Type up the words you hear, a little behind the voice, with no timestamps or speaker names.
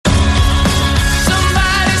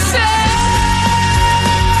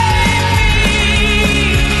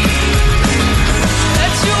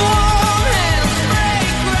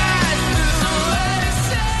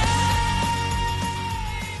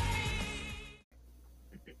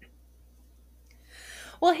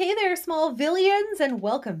Well, hey there, small villains, and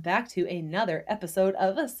welcome back to another episode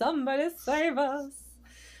of Somebody Save Us.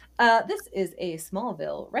 This is a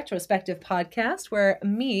Smallville retrospective podcast where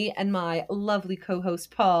me and my lovely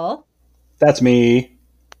co-host Paul, That's me.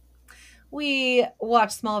 we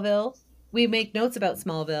watch Smallville, we make notes about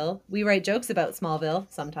Smallville, we write jokes about Smallville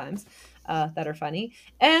sometimes that are funny,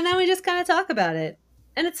 and then we just kind of talk about it.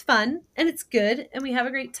 And it's fun, and it's good, and we have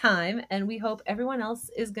a great time, and we hope everyone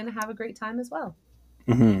else is going to have a great time as well.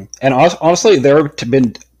 And honestly, there have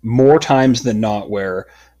been more times than not where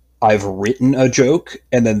I've written a joke,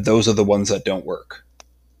 and then those are the ones that don't work.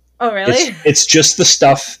 Oh, really? It's just the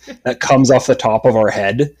stuff that comes off the top of our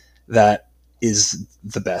head that is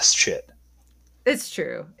the best shit. It's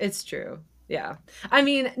true. It's true. Yeah. I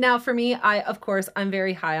mean, now for me, I'm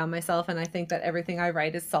very high on myself, and I think that everything I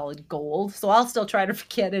write is solid gold. So I'll still try to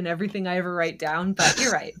forget in everything I ever write down. But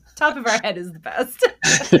you're right. Top of our head is the best.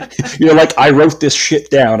 You're like, I wrote this shit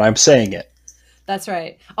down. I'm saying it. That's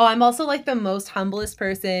right. Oh, I'm also like the most humblest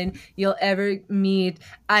person you'll ever meet.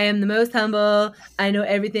 I am the most humble. I know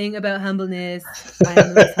everything about humbleness. I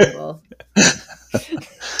am the most humble.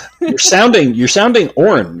 You're sounding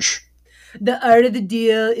orange. The Art of the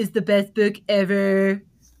Deal is the best book ever.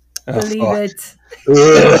 Believe it.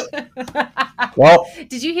 Well,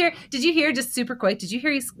 did you hear just super quick? Did you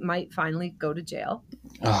hear he might finally go to jail?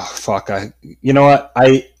 Oh fuck! You know what?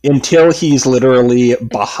 Until he's literally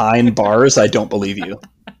behind bars, I don't believe you.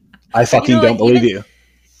 I fucking don't believe you.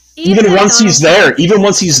 Even once he's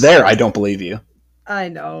there, I don't believe you. I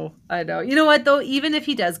know. You know what though? Even if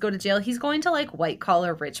he does go to jail, he's going to like white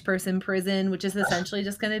collar rich person prison, which is essentially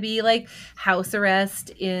just going to be like house arrest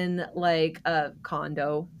in like a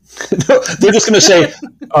condo. They're just going to say,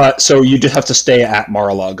 so you just have to stay at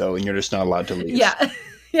Mar-a-Lago and you're just not allowed to leave. Yeah.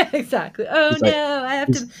 Yeah, exactly. Oh no, I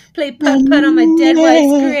have to play putt-putt on my dead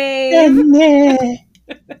wife's grave.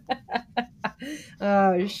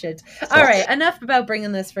 Oh shit! All right, enough about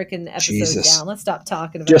bringing this freaking episode down. Let's stop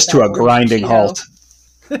talking about just to a grinding halt.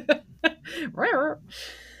 All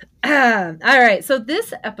right, so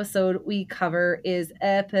this episode we cover is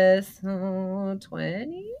episode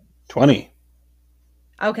 20. 20.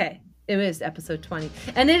 Okay, it is episode 20,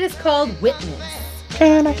 and it is called Witness.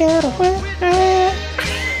 Can I get a witness?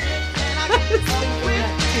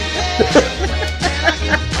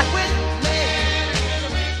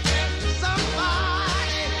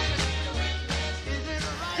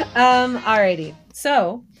 Alrighty.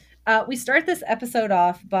 So we start this episode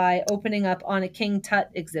off by opening up on a King Tut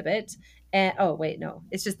exhibit. And oh wait, no,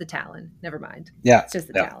 it's just the Talon. Never mind. Yeah. It's just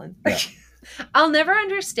the Talon. Yeah. I'll never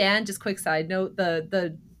understand, just quick side note,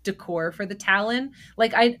 the decor for the Talon.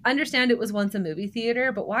 Like, I understand it was once a movie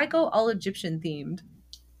theater, but why go all Egyptian themed?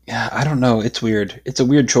 Yeah, I don't know. It's weird. It's a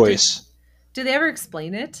weird choice. Do they ever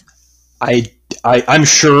explain it? I'm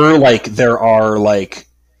sure like there are like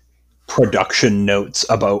production notes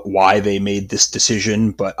about why they made this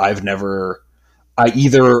decision, but I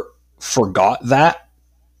either forgot that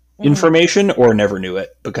information or never knew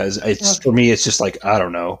it, because for me it's just like, I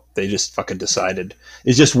don't know, they just fucking decided.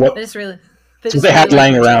 It's just what they had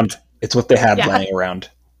laying around. It's what they had laying around.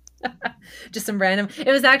 Just some random.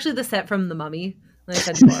 It was actually the set from The Mummy. I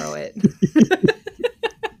had to borrow it.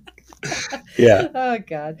 Yeah. Oh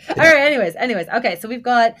god. All right. Anyways. Okay. So we've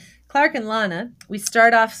got Clark and Lana. We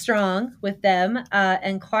start off strong with them,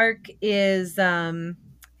 and Clark is. Hang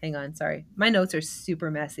on. Sorry, my notes are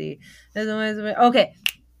super messy. Okay.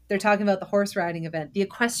 They're talking about the horse riding event, the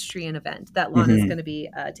equestrian event that Lana is going to be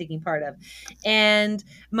taking part of, and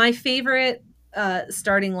my favorite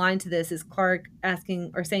starting line to this is Clark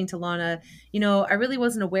asking or saying to Lana, I really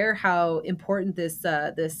wasn't aware how important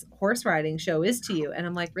this horse riding show is to you. And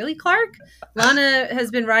I'm like, really, Clark? Lana has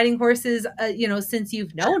been riding horses, since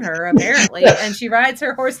you've known her, apparently. And she rides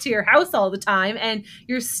her horse to your house all the time, and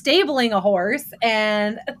you're stabling a horse.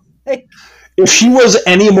 And if she was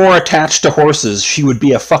any more attached to horses, she would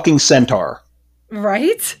be a fucking centaur.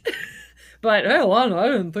 Right? But, hey, Lana, I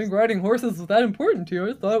didn't think riding horses was that important to you.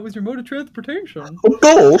 I thought it was your mode of transportation. Oh,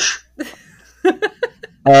 gosh.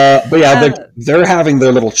 But yeah, they're having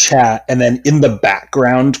their little chat, and then in the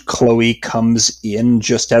background, Chloe comes in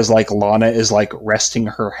just as, like, Lana is, like, resting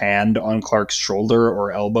her hand on Clark's shoulder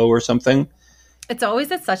or elbow or something. It's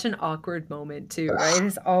always at such an awkward moment, too, right?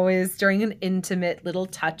 It's always during an intimate little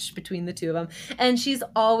touch between the two of them. And she's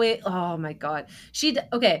always, oh, my God.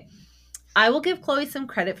 Okay. I will give Chloe some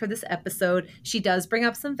credit for this episode. She does bring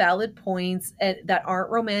up some valid points that aren't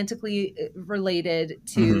romantically related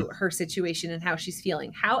to her situation and how she's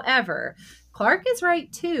feeling. However, Clark is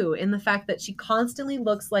right too in the fact that she constantly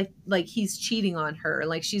looks like he's cheating on her,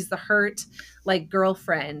 like she's the hurt like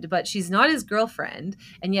girlfriend, but she's not his girlfriend.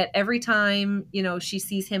 And yet every time, you know, she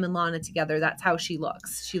sees him and Lana together, that's how she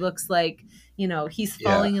looks. She looks like, you know, he's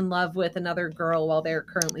falling in love with another girl while they're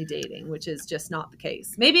currently dating, which is just not the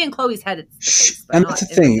case. Maybe in Chloe's head it's the case, but and not that's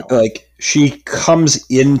the in thing, real life. like she comes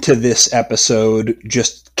into this episode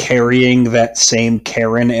just carrying that same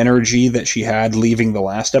Karen energy that she had leaving the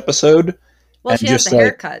last episode. Well, and she has just the like,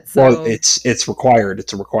 haircut, so well, it's required.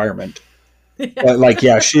 It's a requirement. But like,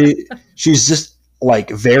 yeah, she's just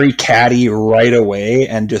like very catty right away,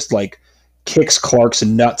 and just like kicks Clark's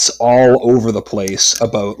nuts all over the place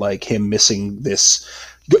about like him missing this.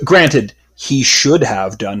 Granted, he should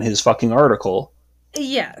have done his fucking article.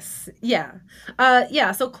 Yes. Yeah.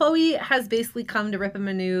 Yeah. So Chloe has basically come to rip him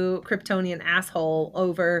a new Kryptonian asshole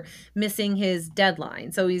over missing his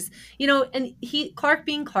deadline. So he's, you know, and Clark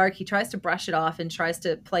being Clark, he tries to brush it off and tries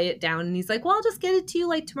to play it down. And he's like, well, I'll just get it to you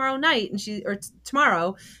like tomorrow night. And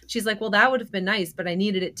tomorrow. She's like, well, that would have been nice, but I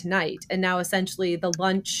needed it tonight. And now essentially the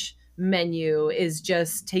lunch menu is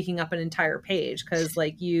just taking up an entire page because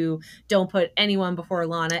like you don't put anyone before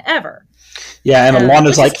Lana ever. Yeah, and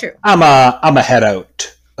Alana's like, I'm a head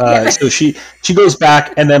out. So she goes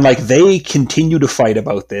back, and then like they continue to fight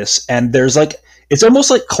about this, and there's like, it's almost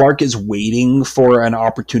like Clark is waiting for an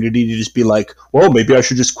opportunity to just be like, well, maybe I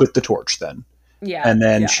should just quit the torch then. Yeah. And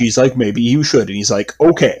then she's like, maybe you should, and he's like,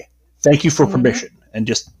 okay, thank you for permission, and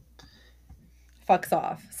just fucks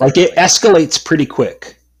off. Like it escalates pretty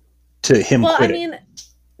quick to him quitting. I mean,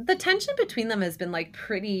 the tension between them has been like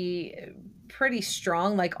pretty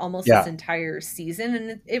strong, like almost this entire season,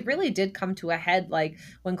 and it really did come to a head like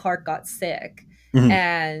when Clark got sick.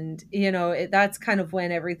 And you know, that's kind of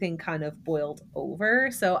when everything kind of boiled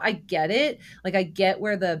over. So I get it, like I get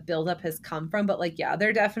where the buildup has come from, but like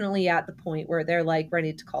they're definitely at the point where they're like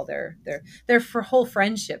ready to call their whole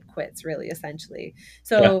friendship quits, really, essentially.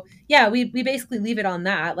 So we basically leave it on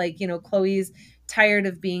that. Like, you know, Chloe's tired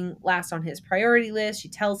of being last on his priority list. She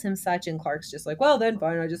tells him such, and Clark's just like, well then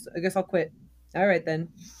fine, I guess I'll quit. All right then.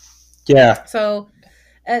 Yeah. So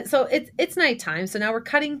it's nighttime. So now we're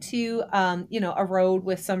cutting to you know, a road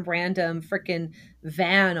with some random freaking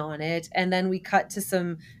van on it, and then we cut to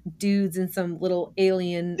some dudes and some little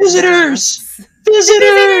alien visitors. The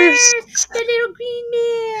little green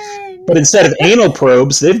man. But instead of anal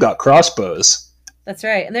probes, they've got crossbows. That's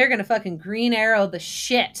right, and they're gonna fucking green arrow the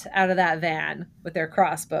shit out of that van with their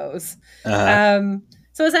crossbows.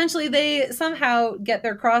 So essentially, they somehow get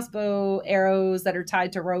their crossbow arrows that are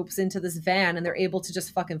tied to ropes into this van, and they're able to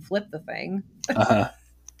just fucking flip the thing.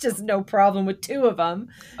 Just no problem with two of them.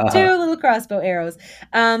 Two little crossbow arrows.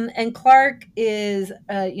 And Clark is,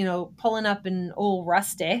 you know, pulling up an old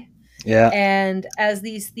Rusty. Yeah. And as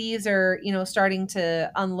these thieves are, you know, starting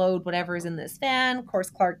to unload whatever's in this van, of course,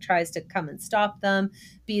 Clark tries to come and stop them,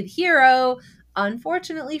 be the hero.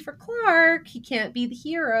 Unfortunately for Clark, he can't be the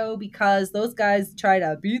hero because those guys try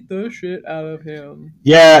to beat the shit out of him.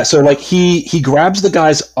 Yeah, so like he grabs the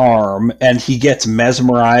guy's arm and he gets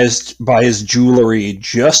mesmerized by his jewelry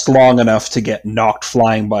just long enough to get knocked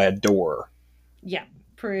flying by a door. Yeah,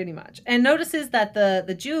 pretty much. And notices that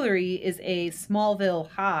the jewelry is a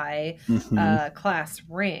Smallville High class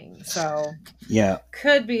ring. So yeah,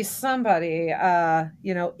 could be somebody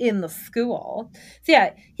you know, in the school. So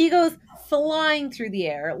yeah, he goes flying through the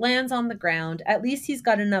air, lands on the ground. At least he's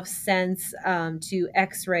got enough sense to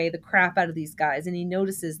x-ray the crap out of these guys, and he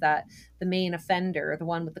notices that the main offender, the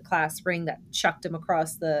one with the class ring that chucked him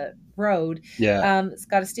across the road, has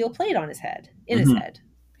got a steel plate on his head, his head.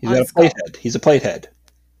 He's got a plate head. He's a plate head.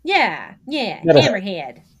 Yeah,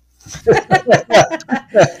 hammerhead.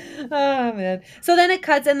 Oh man. So then it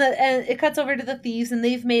cuts and it cuts over to the thieves, and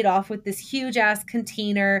they've made off with this huge ass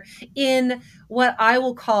container in what I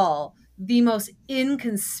will call the most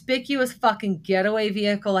inconspicuous fucking getaway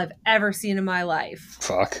vehicle I've ever seen in my life.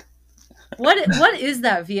 Fuck. What is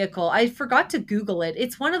that vehicle? I forgot to Google it.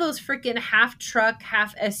 It's one of those freaking half truck,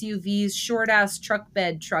 half SUVs, short ass truck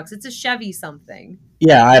bed trucks. It's a Chevy something.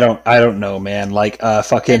 Yeah, I don't know, man. Like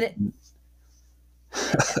fucking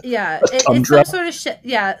it's some sort of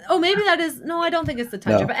yeah. Oh, maybe that is. No, I don't think it's the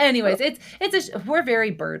Tundra. No. But anyways, we're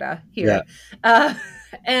very Berta here. Yeah.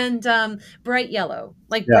 And bright yellow,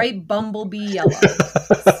 like bright bumblebee yellow.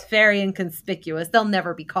 It's very inconspicuous. They'll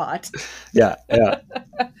never be caught. Yeah.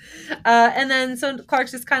 And then so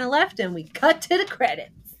Clark's just kind of left, and we cut to the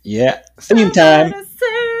credits. Yeah, theme time.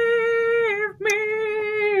 Save me.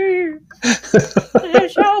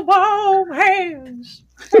 It's your warm hands.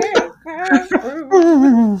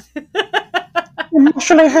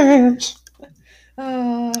 Emotional hands.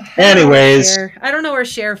 Anyways. I don't know where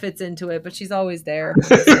Cher fits into it, but she's always there.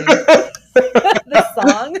 The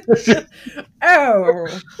song.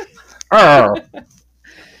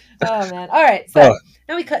 Oh man. All right. So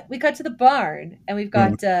now we cut to the barn, and we've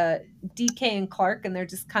got DK and Clark, and they're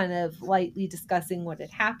just kind of lightly discussing what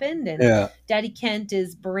had happened. And Daddy Kent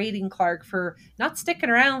is berating Clark for not sticking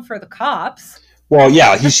around for the cops. Well,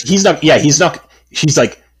 yeah, he's not. Yeah, he's not. She's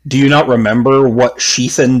like, do you not remember what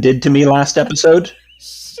Sheathan did to me last episode?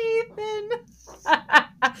 Sheathan.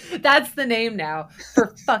 That's the name now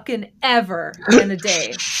for fucking ever and a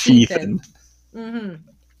day. Sheathan. Mm-hmm.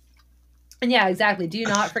 And yeah, exactly. Do you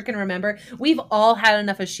not freaking remember? We've all had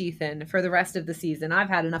enough of Sheathan for the rest of the season. I've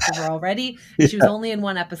had enough of her already. She was only in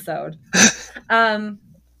one episode.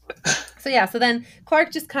 So then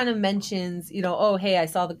Clark just kind of mentions, oh, hey, I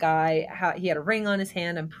saw the guy. He had a ring on his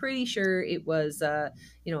hand. I'm pretty sure it was, a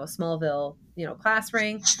Smallville, class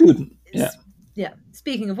ring. Student. Yeah. Yeah.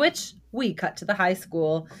 Speaking of which, we cut to the high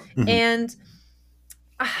school. Mm-hmm. And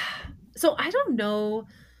so I don't know.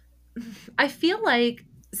 I feel like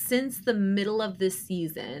since the middle of this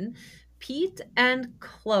season, Pete and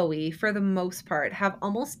Chloe, for the most part, have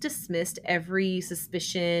almost dismissed every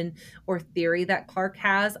suspicion or theory that Clark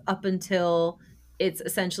has up until it's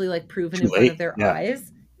essentially like proven in front of their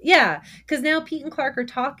eyes. Yeah, because now Pete and Clark are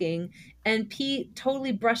talking, and Pete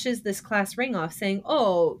totally brushes this class ring off, saying,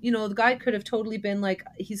 "Oh, the guy could have totally been like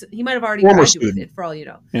he might have already graduated for all you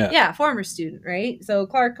know." Yeah, former student, right? So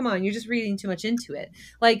Clark, come on, you're just reading too much into it.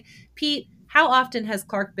 Like, Pete, how often has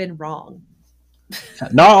Clark been wrong?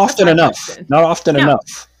 Not often enough. Not often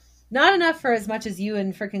enough. Not enough for as much as you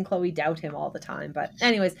and freaking Chloe doubt him all the time. But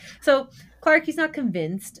anyways, so Clark, he's not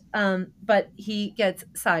convinced, but he gets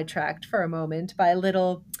sidetracked for a moment by a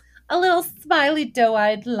little smiley,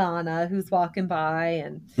 doe-eyed Lana who's walking by,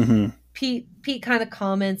 and Pete kind of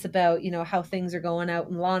comments about how things are going out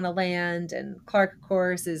in Lana Land, and Clark, of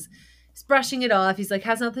course, is brushing it off. He's like,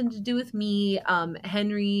 has nothing to do with me.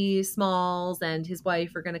 Henry Smalls and his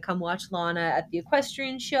wife are going to come watch Lana at the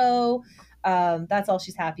equestrian show. That's all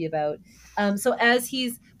she's happy about. So as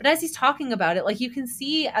he's talking about it, like, you can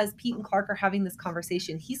see as Pete and Clark are having this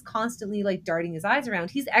conversation, he's constantly like darting his eyes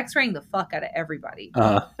around. He's x-raying the fuck out of everybody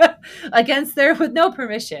with no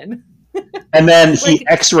permission. And then he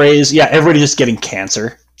x-rays. Yeah, everybody just getting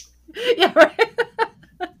cancer. Yeah, right.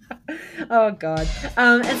 Oh god.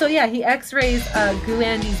 And so yeah, he x-rays Goo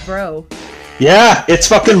Andy's bro. Yeah, it's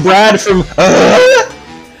fucking Brad from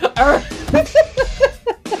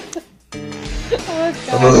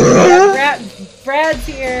Oh god. Brad's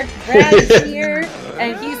here. Brad's here,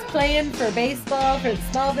 and he's playing for baseball for the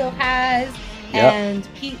Smallville Highs. Yep. And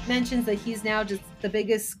Pete mentions that he's now just the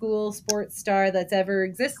biggest school sports star that's ever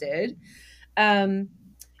existed.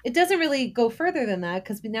 It doesn't really go further than that,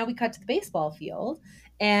 because now we cut to the baseball field,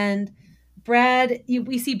 and Brad,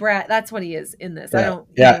 we see Brad. That's what he is in this. I don't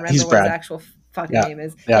even remember what his actual fucking name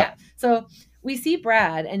is. Yeah. So we see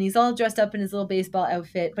Brad, and he's all dressed up in his little baseball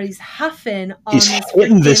outfit, but he's huffing on He's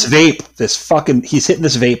hitting this vape. He's hitting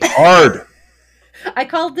this vape hard. I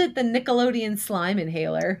called it the Nickelodeon slime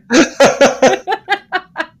inhaler.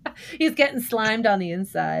 He's getting slimed on the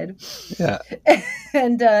inside. Yeah.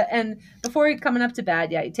 And before coming up to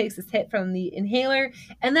Bad, he takes his hit from the inhaler,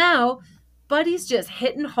 and now Buddy's just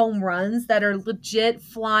hitting home runs that are legit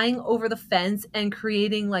flying over the fence and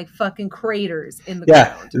creating like fucking craters in the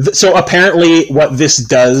ground. So apparently what this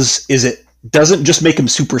does is it doesn't just make him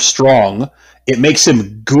super strong, it makes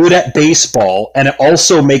him good at baseball, and it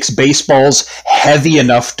also makes baseballs heavy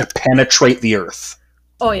enough to penetrate the earth.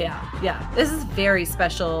 Oh yeah. This is very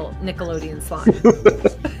special Nickelodeon slime.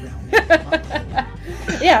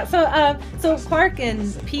 Yeah, so Clark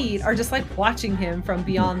and Pete are just like watching him from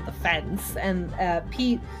beyond the fence, and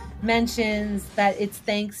Pete mentions that it's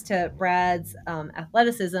thanks to Brad's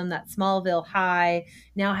athleticism that Smallville High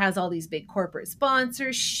now has all these big corporate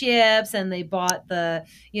sponsorships, and they bought the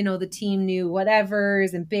team new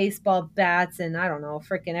whatevers and baseball bats and I don't know,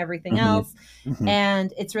 freaking everything else. Mm-hmm.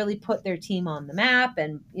 And it's really put their team on the map.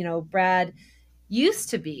 And Brad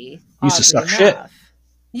used to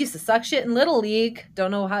suck shit in Little League.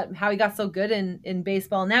 Don't know how he got so good in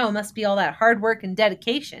baseball now. It must be all that hard work and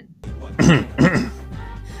dedication.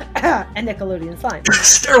 And Nickelodeon slime.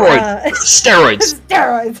 Steroids.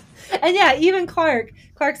 And yeah, even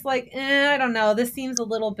Clark's like, I don't know. This seems a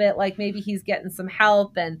little bit like maybe he's getting some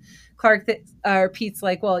help. And Pete's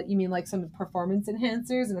like, well, you mean like some performance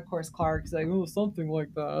enhancers? And of course Clark's like, oh, something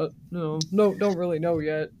like that. No, don't really know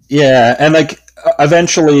yet. Yeah, and like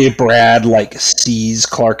eventually Brad like sees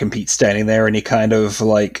Clark and Pete standing there, and he kind of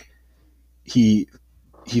like he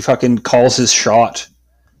fucking calls his shot,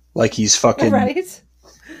 like he's fucking right.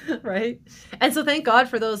 Right? And so thank God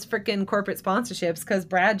for those freaking corporate sponsorships, because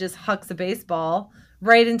Brad just hucks a baseball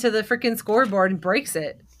right into the freaking scoreboard and breaks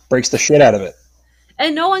it. Breaks the shit out of it.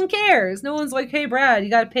 And no one cares. No one's like, hey, Brad, you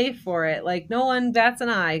got to pay for it. Like, no one bats an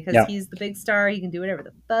eye because Yeah. he's the big star. He can do whatever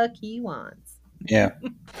the fuck he wants. Yeah.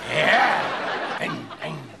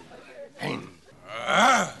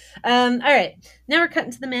 All right. Now we're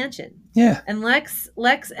cutting to the mansion. Yeah. And Lex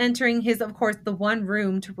entering his, of course, the one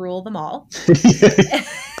room to rule them all.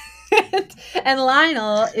 And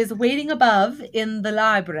Lionel is waiting above in the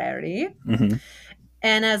library. Mm-hmm.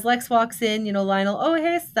 And as Lex walks in, Lionel, oh,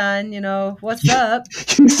 hey, son, what's up?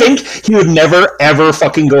 You think he would never, ever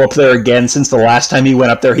fucking go up there again since the last time he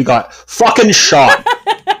went up there, he got fucking shot.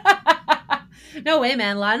 No way,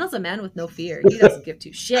 man. Lionel's a man with no fear. He doesn't give two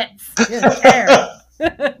shits. He doesn't care.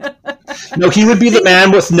 No, he would be the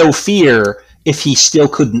man with no fear if he still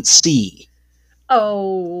couldn't see.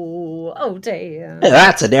 Oh, damn.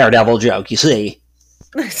 That's a Daredevil joke, you see.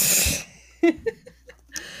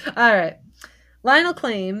 All right. Lionel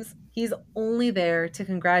claims he's only there to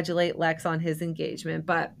congratulate Lex on his engagement,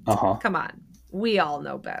 but come on. We all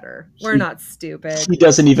know better. We're not stupid. He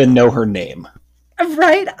doesn't even know her name.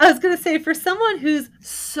 Right? I was going to say, for someone who's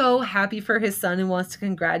so happy for his son and wants to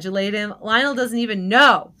congratulate him, Lionel doesn't even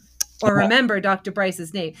know or remember Dr.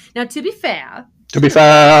 Bryce's name. Now, to be fair,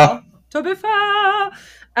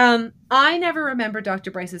 I never remember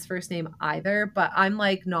Dr. Bryce's first name either, but I'm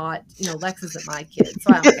like not, Lex isn't my kid,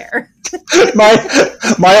 so I don't care.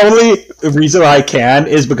 my only reason I can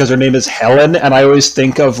is because her name is Helen, and I always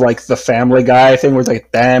think of like the Family Guy thing where it's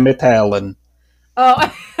like, damn it, Helen.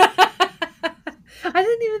 Oh, I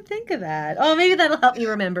didn't even think of that. Oh, maybe that'll help me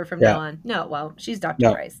remember from now on. No, well, she's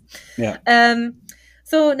Dr. Bryce. Yeah.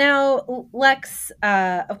 So now Lex,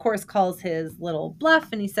 of course, calls his little bluff,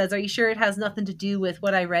 and he says, are you sure it has nothing to do with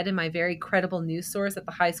what I read in my very credible news source at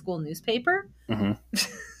the high school newspaper? Mm-hmm.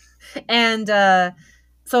 And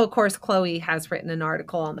so, of course, Chloe has written an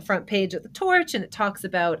article on the front page of the Torch, and it talks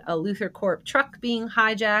about a Luthor Corp truck being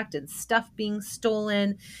hijacked and stuff being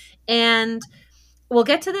stolen. And we'll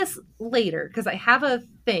get to this later because I have a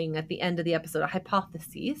thing at the end of the episode, a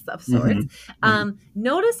hypothesis of sorts. Mm-hmm.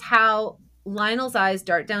 Notice how Lionel's eyes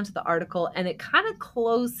dart down to the article and it kind of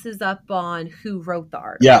closes up on who wrote the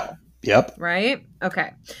article. Yeah. Yep. Right?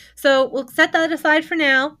 Okay. So we'll set that aside for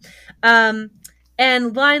now.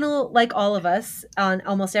 And Lionel, like all of us on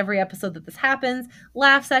almost every episode that this happens,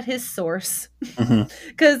 laughs at his source.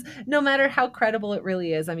 Because no matter how credible it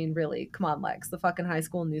really is, I mean, really, come on, Lex, the fucking high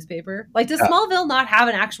school newspaper. Like, does Smallville not have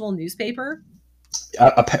an actual newspaper?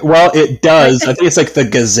 Well, it does. I think it's like the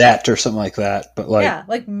Gazette or something like that. But like, yeah,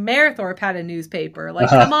 like Marathorpe had a newspaper. Like,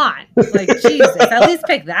 come on, like Jesus, at least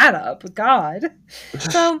pick that up. God.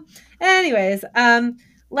 So, anyways,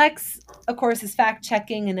 Lex, of course, is fact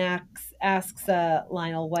checking and asks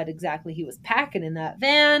Lionel what exactly he was packing in that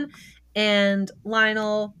van, and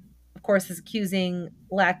Lionel, of course, is accusing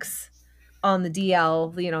Lex on the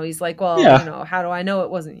DL. He's like, well, how do I know it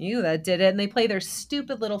wasn't you that did it? And they play their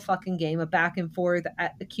stupid little fucking game of back and forth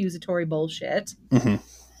accusatory bullshit. Mm-hmm.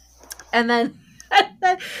 And then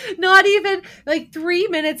not even like 3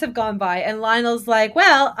 minutes have gone by and Lionel's like,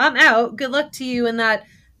 well, I'm out. Good luck to you and that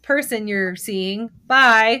person you're seeing.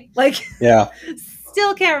 Bye. Like, yeah.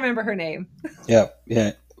 Still can't remember her name. Yeah.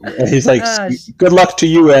 He's like, good luck to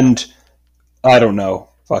you and I don't know.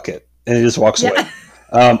 Fuck it. And he just walks away.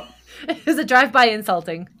 It was a drive-by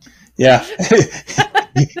insulting. Yeah.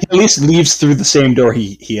 He at least leaves through the same door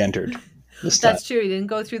he entered. That's true. He didn't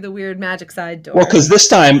go through the weird magic side door. Well, because this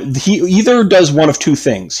time he either does one of two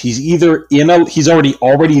things. He's either he's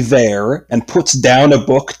already there and puts down a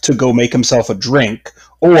book to go make himself a drink,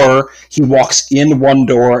 or he walks in one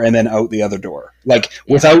door and then out the other door, like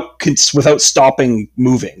without stopping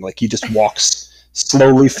moving. Like he just walks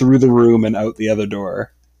slowly through the room and out the other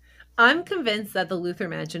door. I'm convinced that the Luthor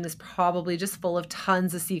Mansion is probably just full of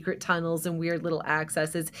tons of secret tunnels and weird little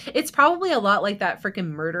accesses. It's probably a lot like that freaking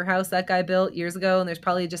murder house that guy built years ago, and there's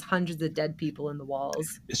probably just hundreds of dead people in the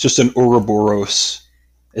walls. It's just an Ouroboros.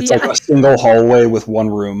 It's like a single hallway with one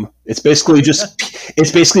room. It's basically just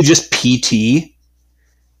PT.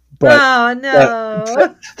 But, oh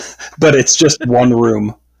no! But it's just one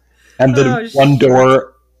room, and the one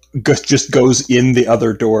door just goes in the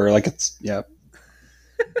other door. Like it's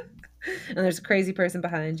And there's a crazy person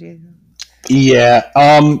behind you. Yeah.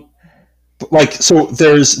 So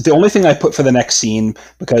there's the only thing I put for the next scene,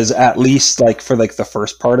 because at least like for like the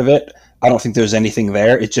first part of it, I don't think there's anything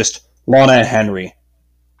there. It's just Lana and Henry.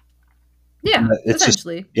 Yeah,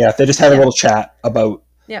 essentially. They just had a little chat about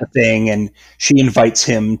the thing, and she invites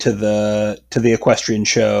him to the equestrian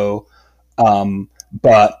show.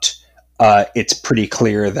 but it's pretty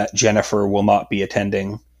clear that Jennifer will not be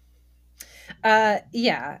attending.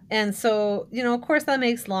 Yeah, and so of course that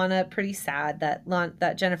makes Lana pretty sad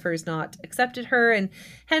that Jennifer's not accepted her, and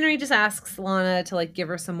Henry just asks Lana to like give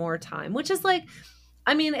her some more time, which is like,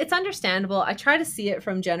 I mean, it's understandable. I try to see it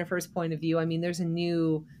from Jennifer's point of view. I mean, there's a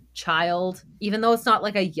new child, even though it's not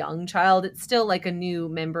like a young child, it's still like a new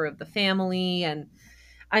member of the family, and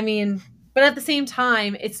I mean, but at the same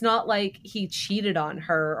time, it's not like he cheated on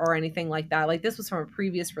her or anything like that. Like this was from a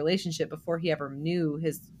previous relationship before he ever knew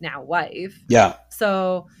his now wife. Yeah.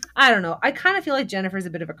 So I don't know. I kind of feel like Jennifer's a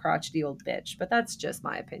bit of a crotchety old bitch, but that's just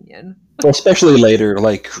my opinion. Well, especially later,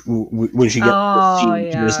 like when she gets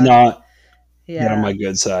she was not on my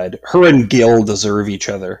good side. Her and Gil deserve each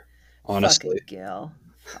other, honestly. Fucking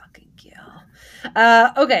Gil.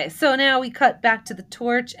 Okay, so now we cut back to the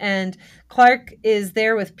Torch, and Clark is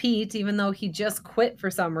there with Pete, even though he just quit for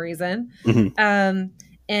some reason. Mm-hmm.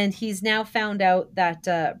 And he's now found out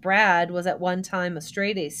that Brad was at one time a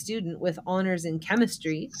straight-A student with honors in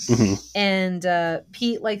chemistry. Mm-hmm. And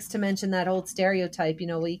Pete likes to mention that old stereotype,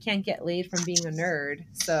 well, you can't get laid from being a nerd.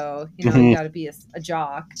 So, you got to be a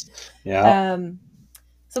jock. Yeah.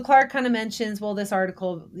 So Clark kind of mentions, well, this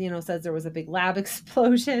article, says there was a big lab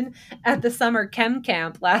explosion at the summer chem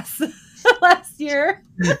camp last year.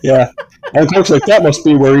 Yeah. And Clark's like, that must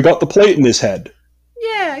be where he got the plate in his head.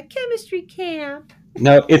 Yeah, chemistry camp.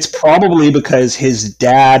 No, it's probably because his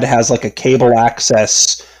dad has like a cable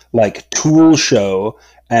access like tool show,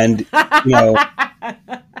 and he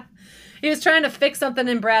was trying to fix something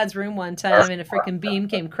in Brad's room one time, and a freaking beam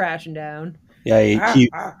came crashing down. Yeah,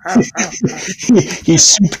 he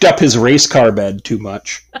souped up his race car bed too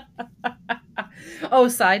much. Oh,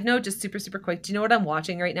 side note, just super, super quick. Do you know what I'm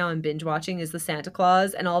watching right now? I'm binge watching is the Santa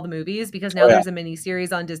Claus and all the movies, because now there's a mini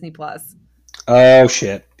series on Disney Plus. Oh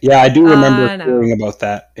shit! Yeah, I do remember hearing about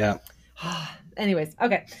that. Yeah. Anyways,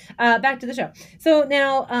 okay. Back to the show. So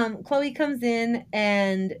now Chloe comes in,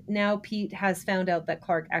 and now Pete has found out that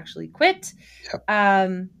Clark actually quit.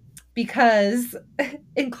 Yep. Because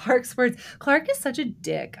in Clark's words, Clark is such a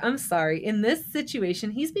dick. I'm sorry. In this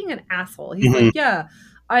situation, he's being an asshole. He's like, yeah,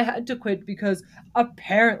 I had to quit because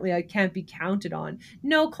apparently I can't be counted on.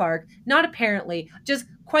 No, Clark, not apparently, just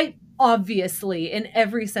quite obviously in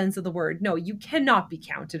every sense of the word. No, you cannot be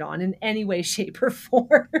counted on in any way, shape, or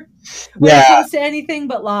form when it comes to anything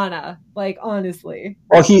but Lana. Like, honestly.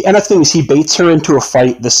 Well, and the thing is, he baits her into a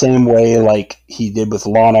fight the same way like he did with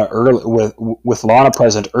Lana with Lana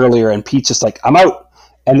present earlier, and Pete's just like, I'm out.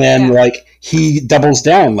 And then like he doubles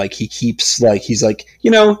down, like he keeps like he's like,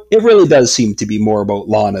 it really does seem to be more about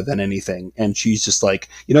Lana than anything. And she's just like,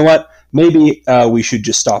 you know what? Maybe we should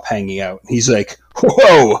just stop hanging out. And he's like,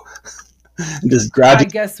 whoa, and just grabbed. I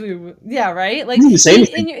guess right. Like exactly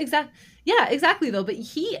though. But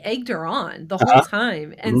he egged her on the whole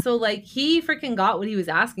time, and so like he freaking got what he was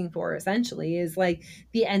asking for. Essentially, is like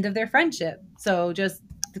the end of their friendship. So just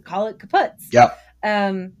to call it kaputs. Yeah.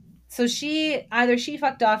 So she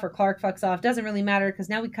fucked off or Clark fucks off. Doesn't really matter, because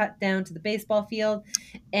now we cut down to the baseball field,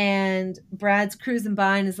 and Brad's cruising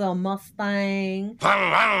by in his little Mustang.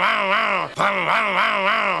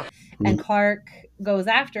 And Clark goes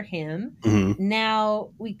after him. Mm-hmm.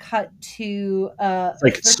 Now we cut to it's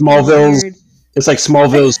like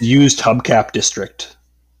Smallville's used hubcap district.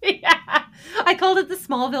 Yeah. I called it the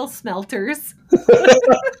Smallville Smelters.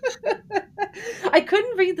 I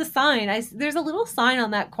couldn't read the sign. There's a little sign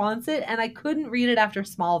on that Quonset, and I couldn't read it after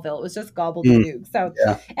Smallville. It was just gobbledygook. So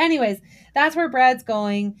anyways, that's where Brad's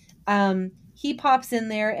going. He pops in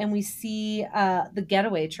there, and we see the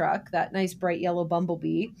getaway truck, that nice bright yellow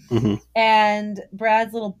Bumblebee. Mm-hmm. And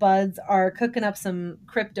Brad's little buds are cooking up some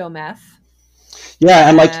crypto meth. Yeah,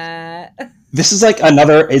 and like this is like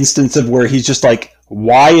another instance of where he's just like,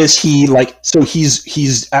 why is he like, so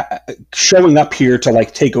he's showing up here to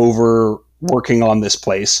like take over working on this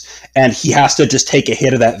place, and he has to just take a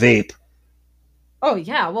hit of that vape. Oh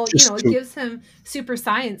yeah, well, it gives him super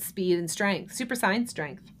science speed and strength, super science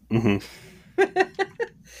strength. Mm-hmm.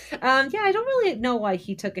 I don't really know why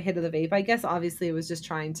he took a hit of the vape. I guess obviously it was just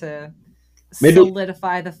trying to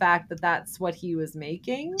solidify the fact that that's what he was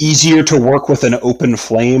making. Easier to work with an open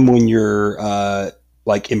flame when you're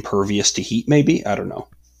like impervious to heat, maybe? I don't know.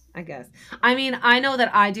 I guess. I mean, I know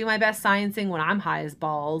that I do my best sciencing when I'm high as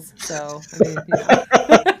balls. So, I mean,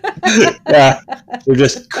 yeah, they're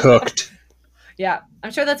just cooked. Yeah,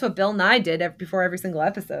 I'm sure that's what Bill Nye did before every single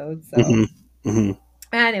episode. So, mm-hmm.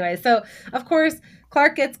 Anyway, so of course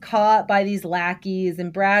Clark gets caught by these lackeys,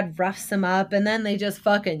 and Brad roughs him up, and then they just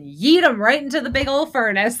fucking yeet him right into the big old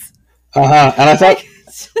furnace. And I thought,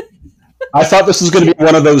 I thought this was going to be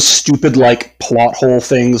one of those stupid like plot hole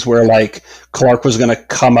things where like Clark was going to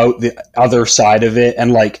come out the other side of it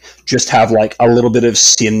and like just have like a little bit of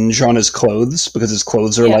singe on his clothes because his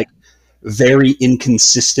clothes are like very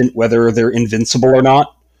inconsistent whether they're invincible or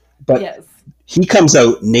not. But he comes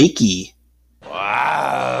out naked.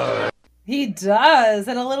 Wow. He does,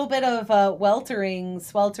 and a little bit of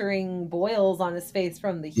sweltering boils on his face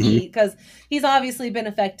from the heat because he's obviously been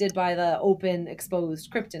affected by the open, exposed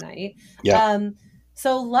kryptonite. Yeah.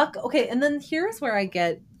 So Luck, okay, and then here's where I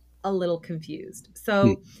get a little confused.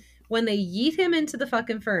 So when they yeet him into the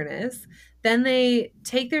fucking furnace, then they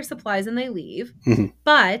take their supplies and they leave.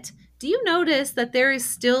 But do you notice that there is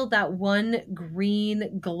still that one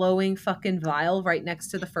green glowing fucking vial right next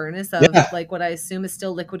to the furnace of like what I assume is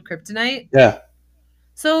still liquid kryptonite? Yeah.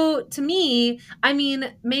 So to me, I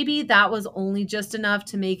mean, maybe that was only just enough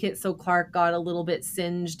to make it so Clark got a little bit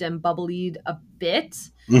singed and bubblied a bit.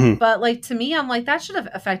 But like to me, I'm like, that should have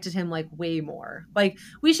affected him like way more. Like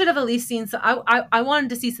we should have at least seen some. I wanted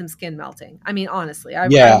to see some skin melting. I mean, honestly, I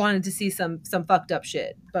wanted to see some fucked up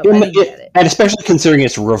shit. But I didn't get it. And especially considering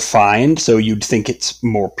it's refined, so you'd think it's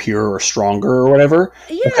more pure or stronger or whatever.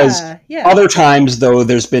 Because other times, though,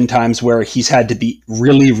 there's been times where he's had to be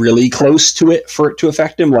really, really close to it for it to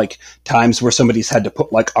affect him. Like times where somebody's had to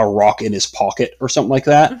put like a rock in his pocket or something like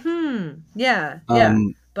that. Yeah.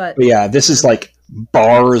 But yeah, this is like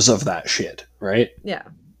bars of that shit, right? Yeah.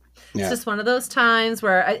 It's just one of those times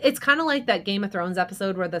where it's kind of like that Game of Thrones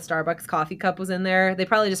episode where the Starbucks coffee cup was in there. They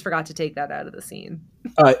probably just forgot to take that out of the scene.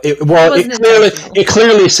 It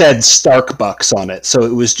clearly said Starkbucks on it, so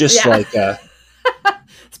it was just like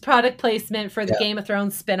it's product placement for the Game of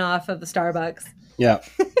Thrones spin-off of the Starbucks.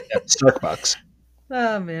 Starkbucks.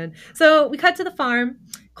 Oh man. So we cut to the farm.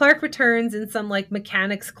 Clark returns in some like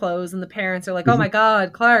mechanic's clothes, and the parents are like, "Oh my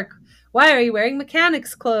God, Clark, why are you wearing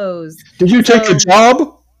mechanic's clothes? Did you take a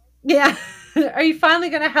job?" Yeah. Are you finally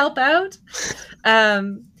going to help out?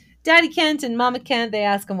 Daddy Kent and Mama Kent, they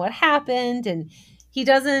ask him what happened, and he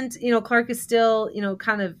doesn't, Clark is still,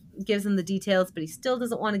 kind of gives him the details, but he still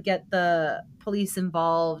doesn't want to get the police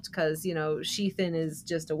involved because, Sheathan is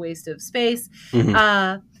just a waste of space.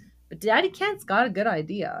 But Daddy Kent's got a good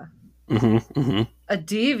idea. A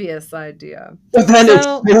devious idea. But then it's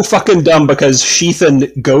so fucking dumb because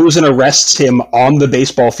Sheathan goes and arrests him on the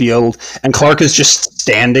baseball field, and Clark is just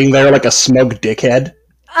standing there like a smug dickhead.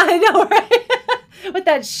 I know, right? With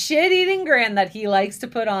that shit-eating grin that he likes to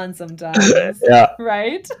put on sometimes.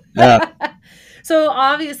 Right? Yeah. So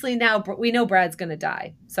obviously now we know Brad's going to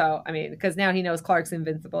die. So, I mean, because now he knows Clark's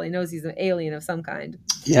invincible. He knows he's an alien of some kind.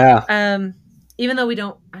 Yeah. Even though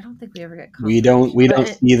I don't think we ever get caught. We don't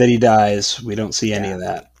see that he dies. We don't see any of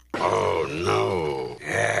that. Oh, no.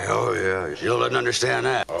 Yeah, oh, yeah. You didn't understand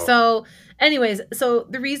that. Oh. So, anyways,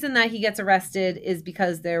 the reason that he gets arrested is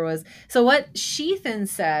because so what Sheathan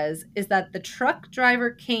says is that the truck driver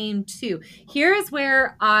came to. Here's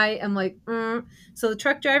where I am like, So the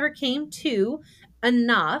truck driver came to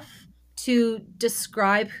enough to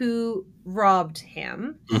describe who robbed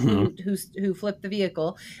him, who flipped the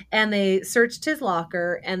vehicle, and they searched his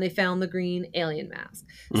locker and they found the green alien mask.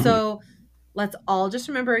 So let's all just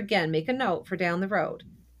remember again, make a note for down the road.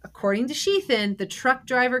 According to Sheathan, the truck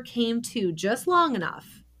driver came to just long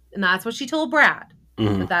enough, and that's what she told Brad.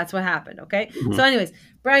 But that's what happened, okay? So anyways,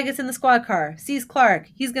 Brad gets in the squad car, sees Clark,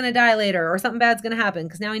 he's gonna die later, or something bad's gonna happen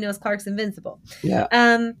because now he knows Clark's invincible.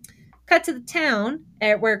 Cut to the town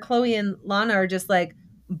where Chloe and Lana are just like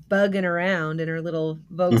bugging around in her little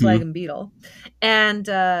Volkswagen Beetle. And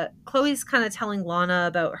Chloe's kind of telling Lana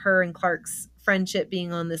about her and Clark's friendship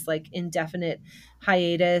being on this like indefinite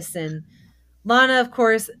hiatus. And Lana, of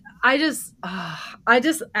course, I just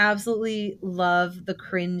absolutely love the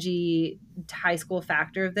cringy high school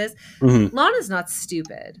factor of this. Lana's not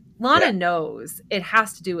stupid. Lana knows it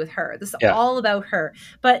has to do with her. This is all about her.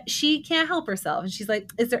 But she can't help herself. And she's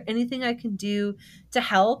like, is there anything I can do to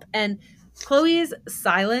help? And Chloe's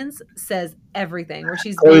silence says everything. Where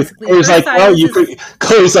she's basically Chloe's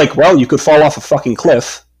like, well, you could fall off a fucking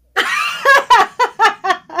cliff.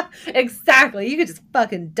 Exactly. You could just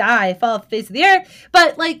fucking die, fall off the face of the earth.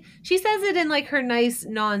 But like she says it in like her nice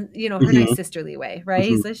nice sisterly way,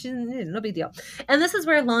 right? So she's no big deal. And this is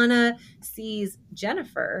where Lana sees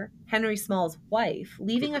Jennifer, Henry Small's wife,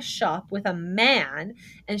 leaving a shop with a man,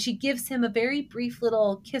 and she gives him a very brief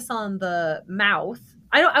little kiss on the mouth.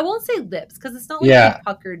 I won't say lips because it's not like they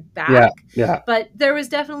puckered back. But there was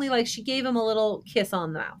definitely like she gave him a little kiss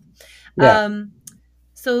on the mouth.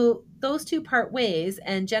 So those two part ways,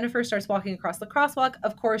 and Jennifer starts walking across the crosswalk.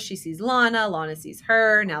 Of course, she sees Lana. Lana sees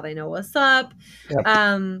her. Now they know what's up.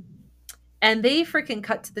 And they freaking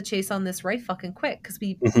cut to the chase on this right fucking quick, because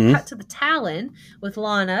we Mhm. cut to the Talon with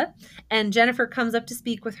Lana, and Jennifer comes up to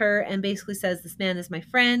speak with her and basically says, this man is my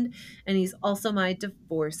friend and he's also my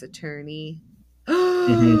divorce attorney.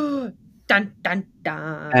 Mhm. Dun dun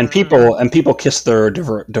dun. And people kiss their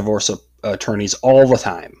divorce attorneys all the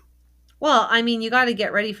time. Well, I mean, you got to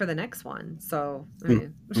get ready for the next one. So, I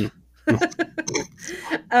mean.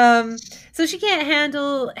 So she can't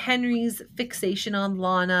handle Henry's fixation on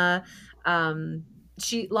Lana.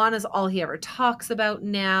 Lana's all he ever talks about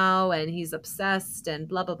now, and he's obsessed and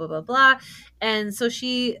blah blah blah blah blah. And so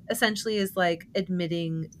she essentially is like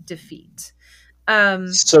admitting defeat.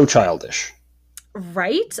 So childish.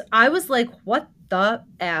 Right? I was like, what the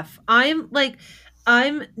F? I'm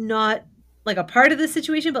not like a part of this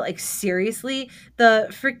situation, but like seriously, the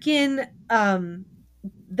freaking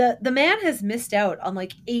the man has missed out on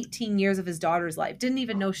like 18 years of his daughter's life. Didn't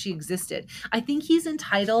even know she existed. I think he's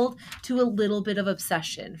entitled to a little bit of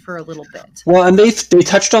obsession for a little bit. Well, and they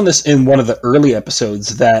touched on this in one of the early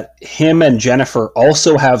episodes, that him and Jennifer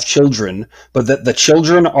also have children, but that the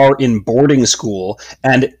children are in boarding school,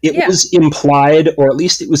 and it was implied, or at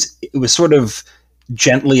least it was sort of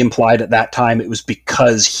gently implied at that time, it was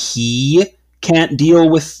because he can't deal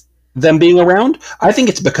with them being around. I think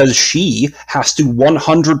it's because she has to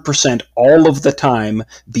 100% all of the time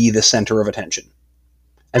be the center of attention.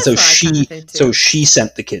 And so she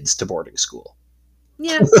sent the kids to boarding school.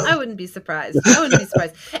 Yeah, I wouldn't be surprised.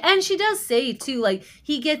 And she does say too, like,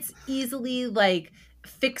 he gets easily like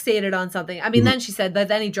fixated on something. I mean, then she said that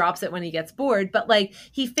then he drops it when he gets bored, but like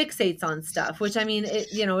he fixates on stuff, which I mean, it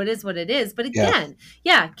is what it is. But again,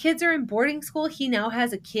 kids are in boarding school. He now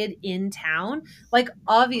has a kid in town, like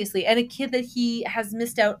obviously, and a kid that he has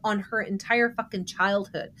missed out on her entire fucking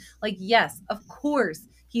childhood. Like, yes, of course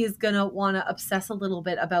he is gonna want to obsess a little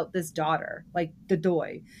bit about this daughter, like the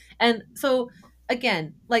doy. And so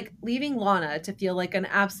again, like leaving Lana to feel like an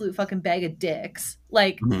absolute fucking bag of dicks.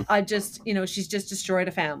 Like, I just, she's just destroyed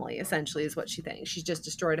a family, essentially, is what she thinks. She's just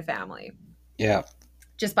destroyed a family. Yeah.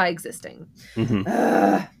 Just by existing.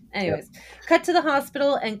 Anyways, cut to the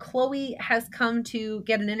hospital, and Chloe has come to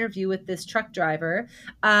get an interview with this truck driver,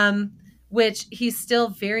 which he's still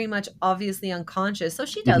very much obviously unconscious. So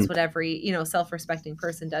she does what every, self-respecting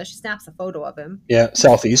person does. She snaps a photo of him. Yeah,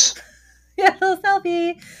 selfies. Yeah, little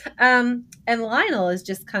selfie. And Lionel is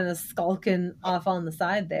just kind of skulking off on the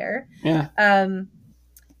side there. Yeah.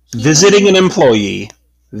 Visiting an employee.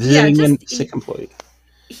 A sick employee.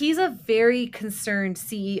 He's a very concerned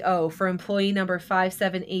CEO for employee number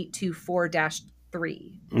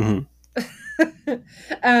 57824-3.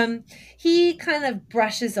 He kind of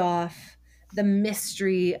brushes off the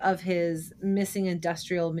mystery of his missing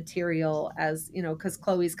industrial material, as because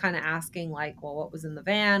Chloe's kind of asking like, well, what was in the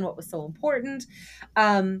van, what was so important.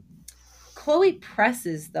 Chloe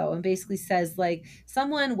presses though, and basically says like,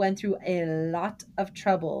 someone went through a lot of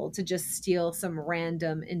trouble to just steal some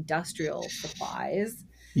random industrial supplies.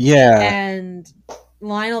 And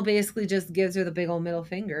Lionel basically just gives her the big old middle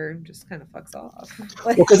finger and just kind of fucks off.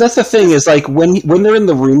 Well, because that's the thing, is like when they're in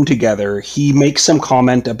the room together, he makes some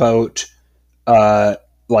comment about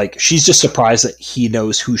like she's just surprised that he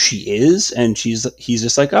knows who she is, and he's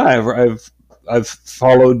just like, I've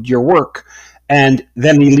followed your work, and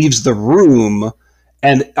then he leaves the room,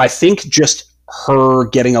 and I think just her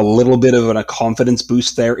getting a little bit of a confidence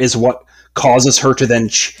boost there is what causes her to then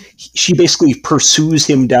she basically pursues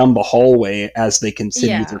him down the hallway as they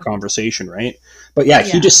continue their conversation, right? But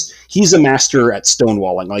he's a master at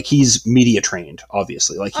stonewalling. Like, he's media trained,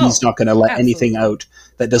 obviously. Like, he's not going to let anything out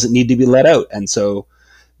that doesn't need to be let out. And so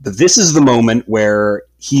this is the moment where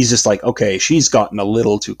he's just like, okay, she's gotten a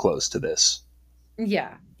little too close to this.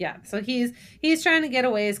 Yeah. So he's trying to get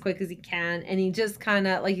away as quick as he can, and he just kind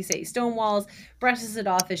of, like you say, stonewalls, brushes it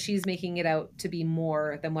off as she's making it out to be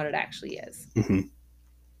more than what it actually is.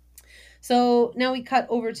 So now we cut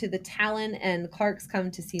over to the Talon, and Clark's come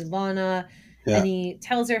to see Lana, and he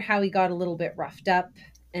tells her how he got a little bit roughed up,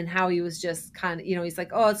 and how he was just kind of, he's like,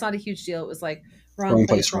 oh, it's not a huge deal. It was like wrong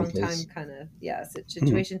place, wrong time kind of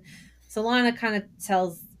situation. So Lana kind of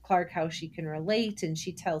tells Clark how she can relate, and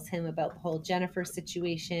she tells him about the whole Jennifer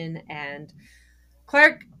situation, and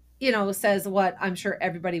Clark says what I'm sure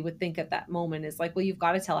everybody would think at that moment is like, well, you've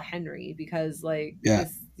got to tell Henry, because like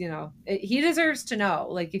this, he deserves to know.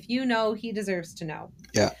 Like, if he deserves to know.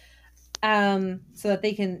 So that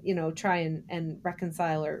they can try and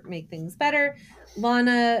reconcile or make things better.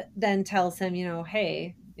 Lana then tells him,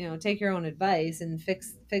 hey, take your own advice and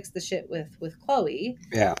fix the shit with Chloe.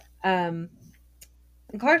 And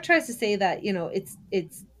Clark tries to say that,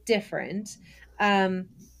 it's different.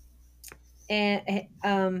 and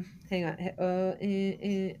hang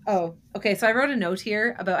on. Oh, okay. So I wrote a note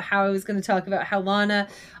here about how I was going to talk about how Lana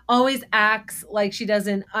always acts like she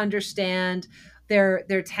doesn't understand their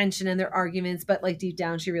tension and their arguments, but like deep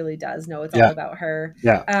down she really does know it's all about her.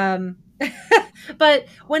 Yeah. But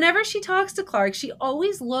whenever she talks to Clark, she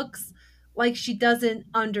always looks like she doesn't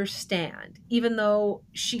understand, even though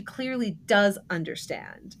she clearly does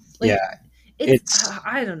understand. Like, yeah. it's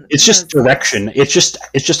I don't know. It's just direction. It's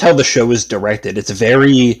just how the show is directed. It's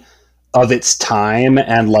very of its time,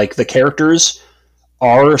 and like the characters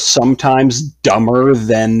are sometimes dumber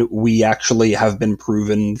than we actually have been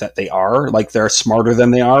proven that they are. Like they're smarter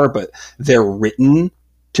than they are, but they're written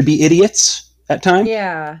to be idiots at times.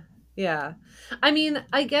 Yeah. I mean,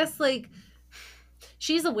 I guess like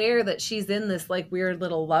she's aware that she's in this like weird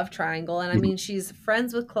little love triangle, and I mean she's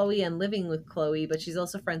friends with Chloe and living with Chloe, but she's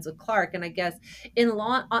also friends with Clark. And I guess in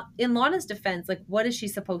Lana's defense, like what is she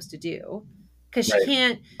supposed to do? Because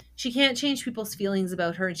she can't change people's feelings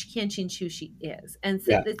about her, and she can't change who she is. And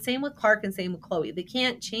so it's same with Clark and same with Chloe. They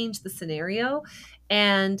can't change the scenario,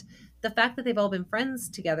 and the fact that they've all been friends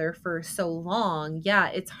together for so long,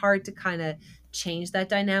 it's hard to kind of change that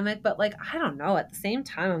dynamic. But like, I don't know, at the same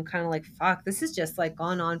time I'm kind of like, fuck, this has just like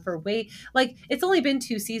gone on for way, like it's only been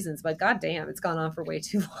 2 seasons, but goddamn, it's gone on for way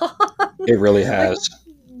too long. It really has.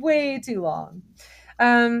 Like, way too long.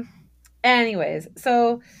 Anyways,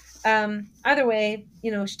 so either way,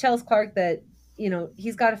 she tells Clark that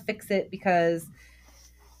he's got to fix it because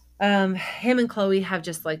him and Chloe have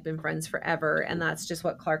just like been friends forever, and that's just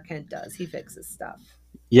what Clark Kent does. He fixes stuff.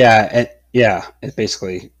 It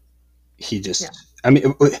basically he just I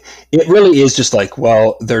mean it really is just like,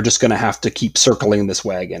 well, they're just going to have to keep circling this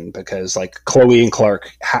wagon because like Chloe and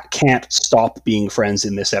Clark can't stop being friends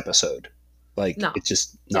in this episode. Like it's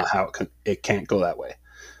just not how it can't go that way.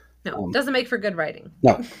 No, doesn't make for good writing.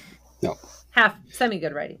 No. Half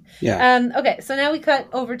semi-good writing. Yeah. Okay, so now we cut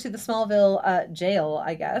over to the Smallville jail,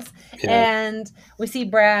 I guess. Yeah. And we see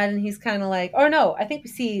Brad, and he's kind of like, oh no, I think we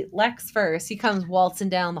see Lex first. He comes waltzing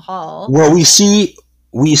down the hall. Well, we see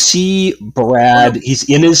Brad. He's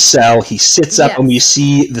in his cell. He sits up, and we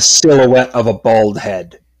see the silhouette of a bald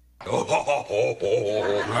head.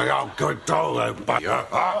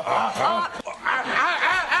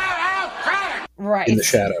 Right. In the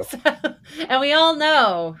shadow. And we all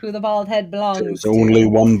know who the bald head belongs to. There's only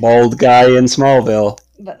one bald guy in Smallville.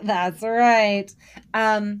 But that's right.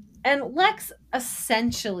 And Lex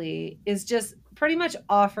essentially is just pretty much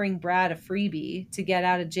offering Brad a freebie to get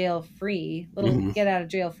out of jail free, get out of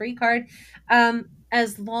jail free card,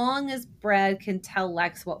 as long as Brad can tell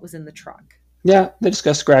Lex what was in the truck. Yeah, they just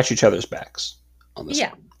got to scratch each other's backs on this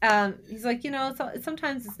one. He's like,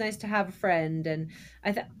 sometimes it's nice to have a friend, and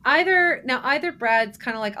either Brad's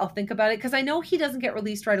kind of like, I'll think about it, because I know he doesn't get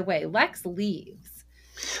released right away. Lex leaves.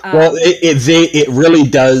 Well, it really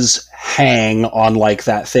does hang on like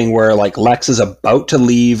that thing where like Lex is about to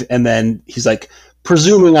leave, and then he's like,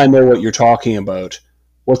 presuming I know what you're talking about,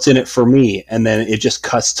 what's in it for me? And then it just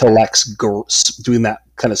cuts to Lex doing that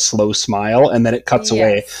kind of slow smile, and then it cuts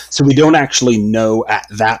away. So we don't actually know at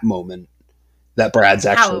that moment that Brad's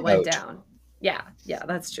actually how it went out. Down. Yeah,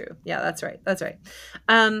 that's true. Yeah, that's right.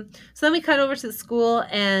 So then we cut over to the school,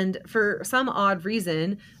 and for some odd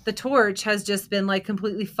reason, the torch has just been like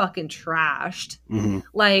completely fucking trashed. Mm-hmm.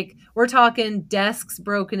 Like we're talking desks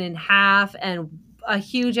broken in half and a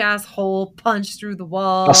huge ass hole punched through the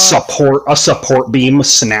wall. A support beam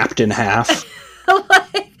snapped in half.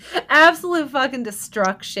 Like absolute fucking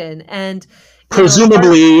destruction. And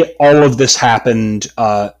presumably all of this happened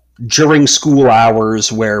during school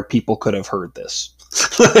hours where people could have heard this.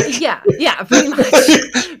 yeah, pretty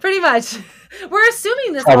much. We're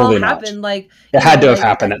assuming this all happened like it had to have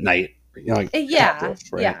happened at night.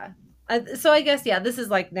 So I guess this is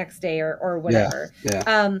like next day or whatever.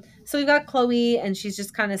 So we've got Chloe, and she's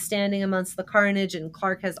just kind of standing amongst the carnage, and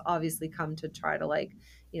Clark has obviously come to try to like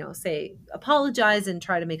say apologize and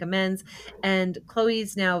try to make amends, and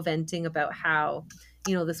Chloe's now venting about how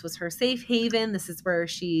this was her safe haven. This is where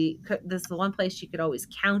this is the one place she could always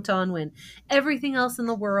count on when everything else in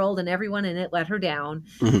the world and everyone in it let her down.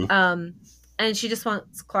 Mm-hmm. And she just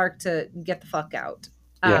wants Clark to get the fuck out.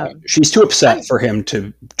 She's too upset for him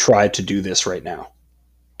to try to do this right now.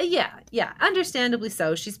 Yeah. Understandably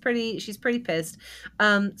so. She's pretty pissed.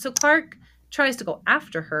 So Clark tries to go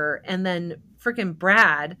after her, and then freaking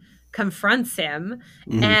Brad confronts him,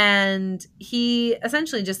 and he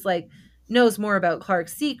essentially just like knows more about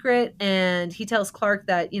Clark's secret, and he tells Clark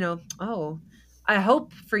that, I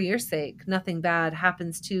hope for your sake nothing bad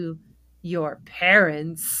happens to your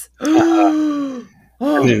parents. And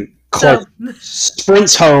then Clark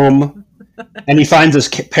sprints home, And he finds his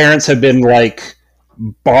parents have been like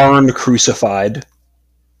barn crucified.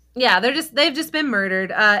 Yeah, they've just been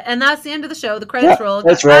murdered, and that's the end of the show. The credits roll.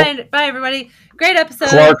 Let's roll. Bye, everybody. Great episode.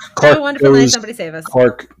 Clark Have a wonderful night. goes- Somebody save us.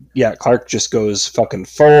 Clark just goes fucking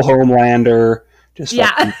full Homelander. Just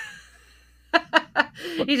Yeah.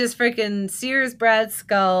 He just freaking sears Brad's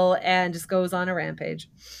skull and just goes on a rampage.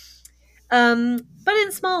 But in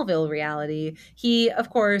Smallville reality, he, of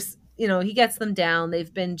course, he gets them down.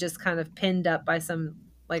 They've been just kind of pinned up by some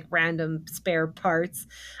like random spare parts.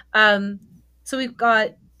 So we've got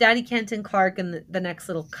Daddy Kent and Clark in the next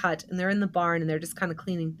little cut, and they're in the barn and they're just kind of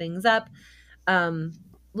cleaning things up.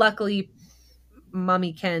 Luckily,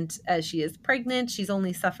 Mommy Kent, as she is pregnant, she's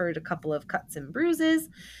only suffered a couple of cuts and bruises.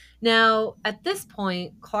 Now, at this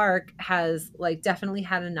point, Clark has like definitely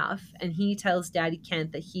had enough, and he tells Daddy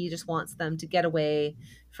Kent that he just wants them to get away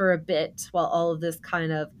for a bit while all of this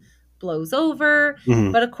kind of blows over.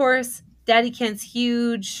 Mhm. But of course, Daddy Kent's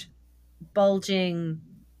huge, bulging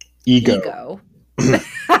ego.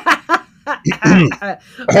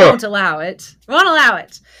 Won't allow it.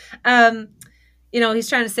 He's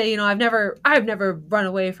trying to say, I've never run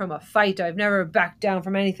away from a fight. I've never backed down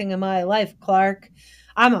from anything in my life, Clark.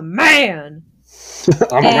 I'm a man.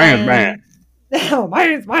 I'm a man. Oh,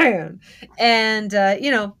 man's man. And,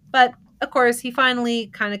 but of course he finally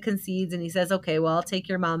kind of concedes and he says, okay, well, I'll take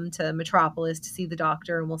your mom to Metropolis to see the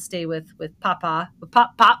doctor and we'll stay with Pop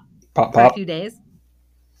for a few days.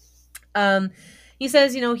 He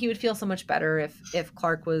says, he would feel so much better if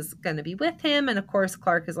Clark was going to be with him. And of course,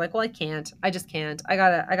 Clark is like, well, I can't. I just can't. I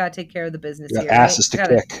gotta take care of the business here. Asses to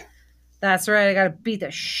kick. That's right. I gotta beat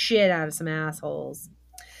the shit out of some assholes.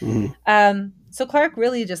 Mm-hmm. So Clark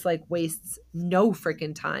really just like wastes no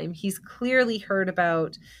freaking time. He's clearly heard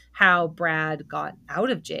about how Brad got out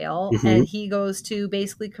of jail, and he goes to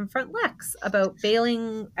basically confront Lex about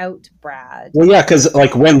bailing out Brad. Well, yeah, because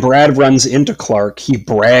like when Brad runs into Clark, he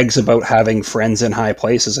brags about having friends in high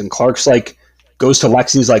places, and Clark's like goes to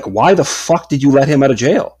Lex and he's like, "Why the fuck did you let him out of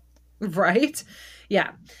jail?" Right?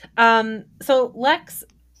 Yeah. So Lex,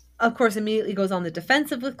 of course, immediately goes on the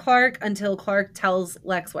defensive with Clark until Clark tells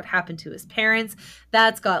Lex what happened to his parents.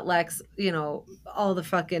 That's got Lex, all the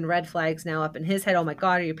fucking red flags now up in his head. Oh my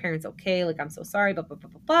God, are your parents okay? Like, I'm so sorry, blah, blah,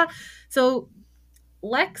 blah, blah, blah. So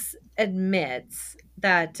Lex admits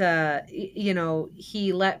that,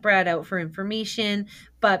 he let Brad out for information,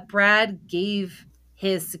 but Brad gave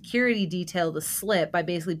his security detail the slip by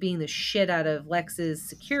basically beating the shit out of Lex's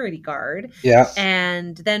security guard. Yeah.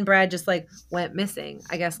 And then Brad just like went missing.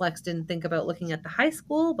 I guess Lex didn't think about looking at the high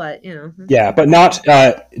school, but Yeah, but not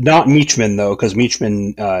Meachman though, because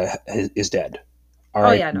Meachman is dead.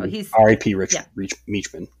 He's R.I.P.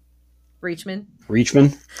 Meachman.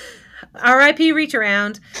 Reachman. R.I.P. Reach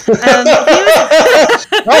Around. And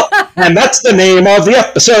that's the name of the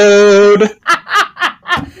episode.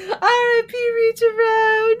 R.I.P. Reach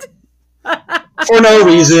Around. For no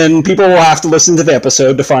reason. People will have to listen to the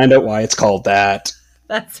episode to find out why it's called that.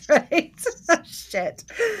 That's right. Shit.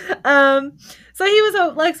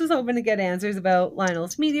 So Lex was hoping to get answers about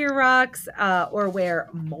Lionel's meteor rocks, or where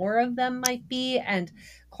more of them might be. And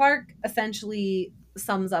Clark essentially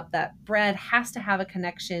sums up that Brad has to have a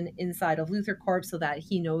connection inside of Luthor Corp so that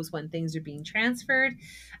he knows when things are being transferred.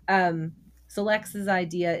 So Lex's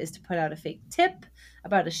idea is to put out a fake tip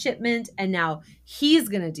about a shipment, and now he's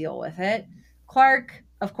going to deal with it. Clark,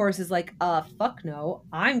 of course, is like, fuck no,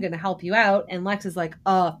 I'm going to help you out. And Lex is like,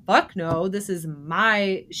 fuck no, this is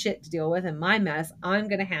my shit to deal with and my mess. I'm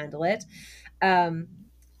going to handle it.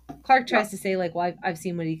 Clark tries to say, like, well, I've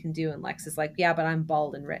seen what he can do. And Lex is like, yeah, but I'm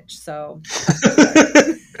bald and rich, so...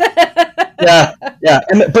 yeah.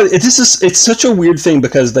 But it's such a weird thing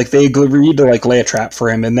because like they agreed to like lay a trap for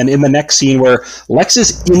him, and then in the next scene where Lex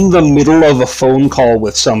is in the middle of a phone call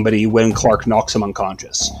with somebody when Clark knocks him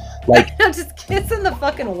unconscious, like just kissing the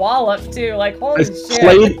fucking wallop too, like holy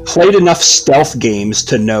shit. Played enough stealth games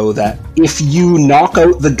to know that if you knock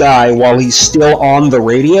out the guy while he's still on the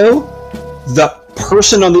radio, the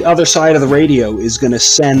person on the other side of the radio is going to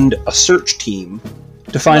send a search team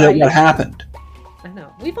to find out what happened. I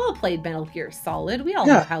know. We've all played Metal Gear Solid. We all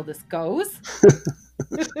know how this goes.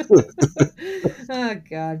 Oh,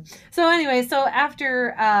 God. So anyway,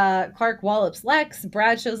 after Clark wallops Lex,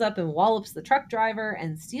 Brad shows up and wallops the truck driver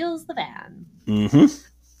and steals the van.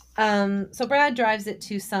 Mm-hmm. So Brad drives it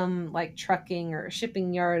to some like trucking or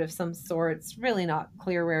shipping yard of some sort. It's really not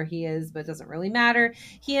clear where he is, but it doesn't really matter.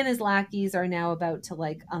 He and his lackeys are now about to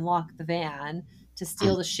like unlock the van to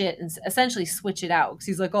steal the shit and essentially switch it out. Because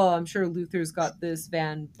he's like, oh, I'm sure Luthor's got this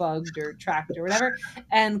van bugged or tracked or whatever.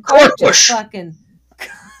 And Clark just fucking...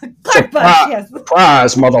 Clark Bush, yes.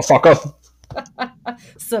 Surprise, motherfucker.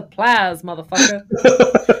 Supplies, motherfucker.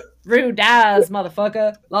 Rude dies,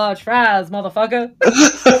 motherfucker. Large fries, motherfucker.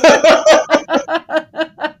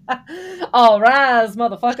 All rise,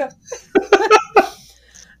 motherfucker.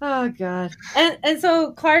 Oh god. And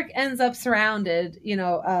so Clark ends up surrounded,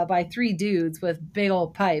 by three dudes with big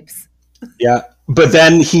old pipes. Yeah, but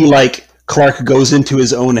then he like Clark goes into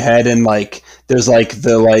his own head, and like there's like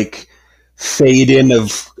the like fade in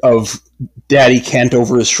of Daddy Kent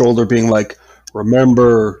over his shoulder, being like,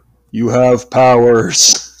 "Remember, you have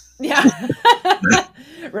powers." Yeah.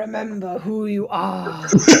 Remember who you are.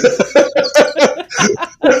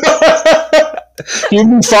 You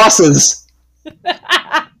Mufasa's.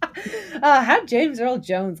 How'd James Earl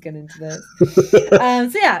Jones get into this?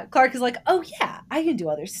 So yeah, Clark is like, oh yeah, I can do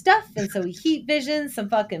other stuff. And so he heat visions some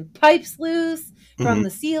fucking pipes loose from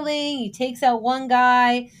the ceiling. He takes out one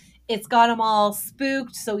guy. It's got him all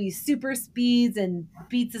spooked. So he super speeds and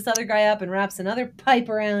beats this other guy up and wraps another pipe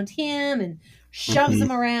around him and shoves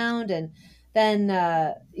him around. And then,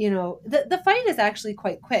 the fight is actually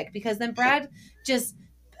quite quick because then Brad just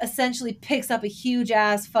essentially picks up a huge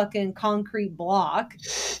ass fucking concrete block.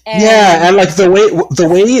 And like the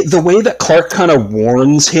way that Clark kind of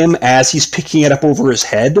warns him as he's picking it up over his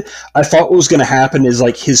head, I thought what was going to happen is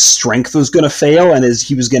like his strength was going to fail and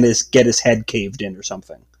he was going to get his head caved in or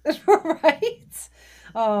something. Right?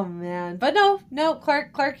 Oh man. But no,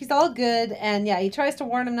 Clark, he's all good. And yeah, he tries to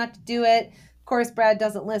warn him not to do it. Of course, Brad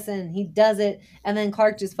doesn't listen. He does it. And then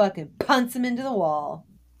Clark just fucking punts him into the wall.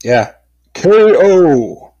 Yeah.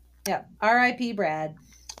 KO. Yeah. R.I.P. Brad.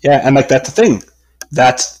 Yeah, and like that's the thing.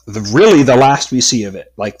 That's really the last we see of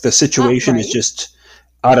it. Like the situation is just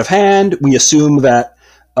out of hand. We assume that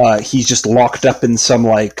he's just locked up in some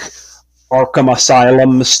like Arkham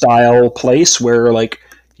Asylum style place where like,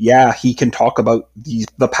 yeah, he can talk about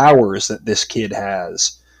the powers that this kid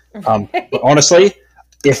has. But honestly,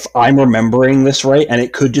 if I'm remembering this right, and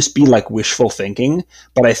it could just be like wishful thinking,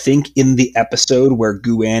 but I think in the episode where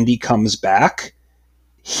Goo Andy comes back,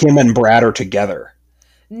 him and Brad are together.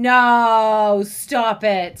 No, stop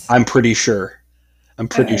it. I'm pretty sure.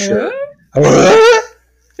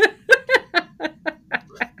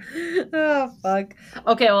 Oh fuck.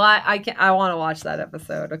 Okay, well I want to watch that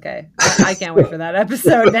episode. Okay. I can't wait for that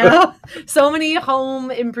episode now. So many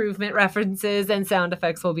home improvement references and sound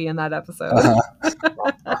effects will be in that episode.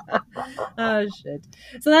 Oh shit.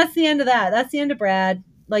 So that's the end of that. That's the end of Brad.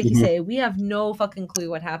 Like you say, we have no fucking clue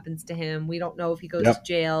what happens to him. We don't know if he goes to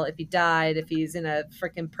jail, if he died, if he's in a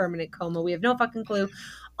freaking permanent coma. We have no fucking clue.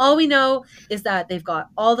 All we know is that they've got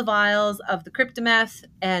all the vials of the cryptometh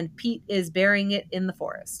and Pete is burying it in the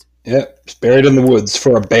forest. Yep, it's buried in the woods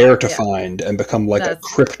for a bear to find and become like a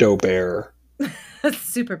crypto bear.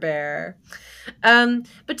 Super bear.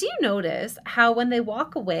 But do you notice how when they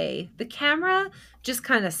walk away, the camera just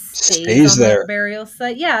kind of stays on there. That burial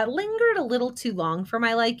site? Yeah, it lingered a little too long for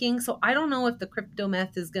my liking. So I don't know if the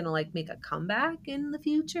cryptometh is gonna like make a comeback in the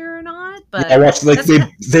future or not. But yeah, I watched like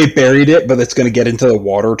they buried it, but it's gonna get into the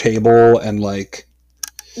water table and like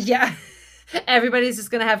everybody's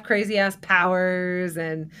just gonna have crazy ass powers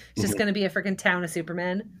and it's just gonna be a freaking town of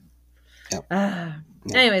Supermen. Yep.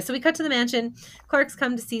 Anyway, so we cut to the mansion. Clark's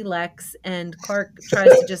come to see Lex, and Clark tries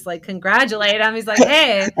to just like congratulate him. He's like,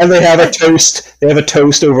 "Hey!" And they have a toast. They have a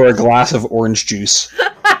toast over a glass of orange juice.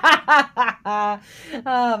 I'm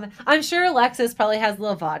sure Lexus probably has a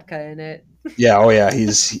little vodka in it. Yeah. Oh yeah.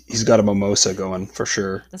 He's got a mimosa going for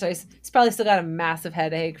sure. That's right. He's probably still got a massive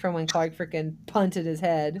headache from when Clark freaking punted his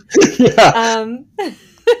head. Yeah.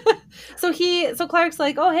 So Clark's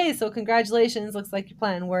like, oh, hey, so congratulations. Looks like your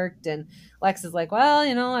plan worked. And Lex is like, well,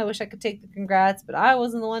 I wish I could take the congrats, but I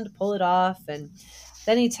wasn't the one to pull it off. And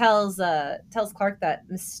then he tells Clark that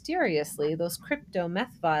mysteriously those crypto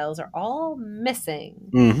meth vials are all missing.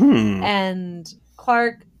 Mm-hmm. And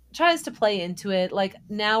Clark tries to play into it. Like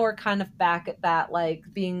now we're kind of back at that, like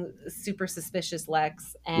being super suspicious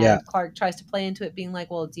Lex. And Clark tries to play into it being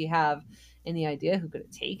like, well, do you have any idea who could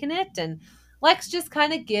have taken it? And Lex just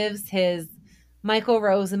kind of gives his Michael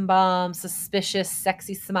Rosenbaum suspicious,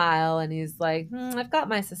 sexy smile, and he's like, I've got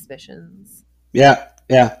my suspicions. Yeah.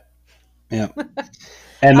 And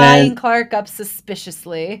then eyeing Clark up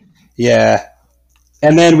suspiciously. Yeah.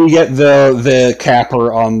 And then we get the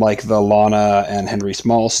capper on like the Lana and Henry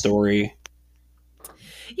Small story.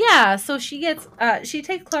 Yeah, so she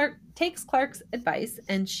takes Clark's advice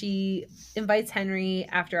and she invites Henry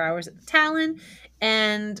after hours at the Talon,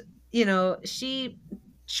 and she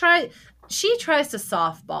tries to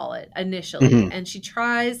softball it initially, and she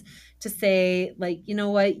tries to say like, you know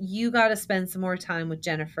what, you got to spend some more time with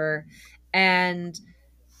Jennifer, and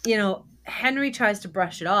Henry tries to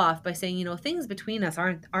brush it off by saying, things between us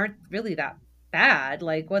aren't really that bad.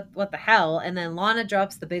 Like, what the hell? And then Lana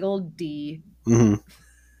drops the big old D. Mm-hmm.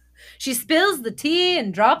 She spills the tea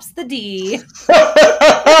and drops the D.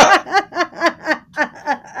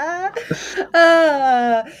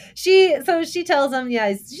 She tells him,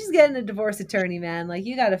 yeah, she's getting a divorce attorney, man. Like,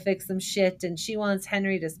 you got to fix some shit. And she wants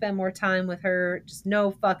Henry to spend more time with her. Just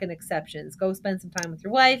no fucking exceptions. Go spend some time with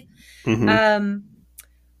your wife. Mm-hmm.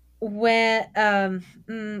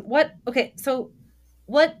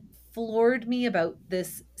 What floored me about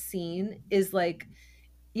this scene is, like,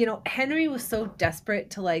 Henry was so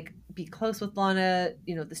desperate to, like, be close with Lana,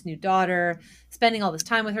 this new daughter, spending all this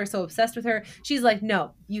time with her, so obsessed with her. She's like,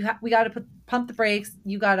 no, we got to pump the brakes.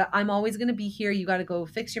 I'm always going to be here. You got to go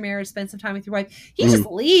fix your marriage, spend some time with your wife. He just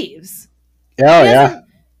leaves. Yeah.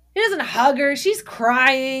 He doesn't hug her. She's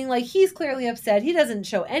crying. Like, he's clearly upset. He doesn't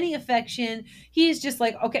show any affection. He's just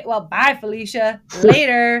like, okay, well, bye, Felicia.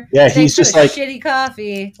 Later. Yeah, he's just like shitty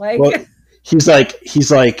coffee. Like, well, he's like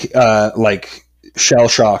shell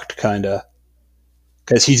shocked, kind of,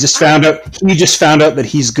 because he just found out that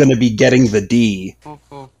he's going to be getting the D.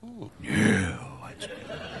 Yeah.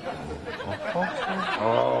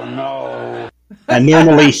 Oh no! And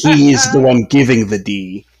normally he's the one giving the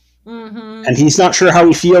D. Mm-hmm. And he's not sure how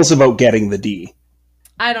he feels about getting the D.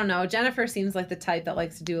 I don't know. Jennifer seems like the type that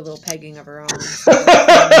likes to do a little pegging of her own.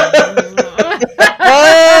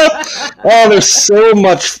 Oh, there's so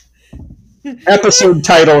much episode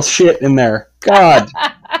title shit in there. God.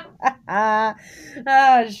 Oh,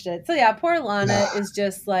 shit. So, yeah, poor Lana is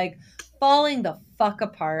just, like, falling the fuck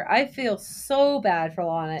apart. I feel so bad for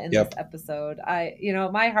Lana in this episode.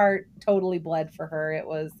 My heart totally bled for her. It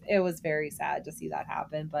was very sad to see that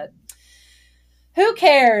happen, but who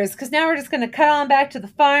cares? Because now we're just going to cut on back to the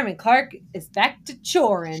farm and Clark is back to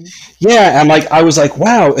choring. Yeah, and, like, I was like,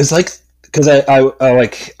 wow, it's like, because I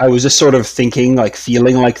was just sort of thinking, like,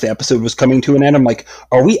 feeling like the episode was coming to an end. I'm like,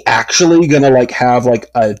 are we actually going to, like, have,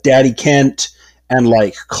 like, a Daddy Kent and,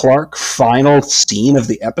 like, Clark final scene of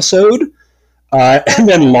the episode? And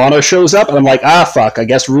then Lana shows up, and I'm like, fuck, I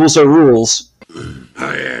guess rules are rules. Oh,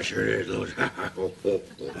 yeah, sure is. Well,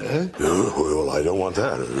 I don't want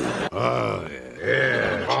that. Oh,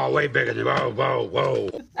 yeah. Oh, way bigger than whoa.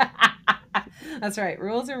 That's right.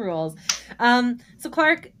 Rules are rules. So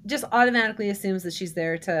Clark just automatically assumes that she's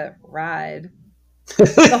there to ride.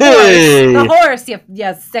 The horse.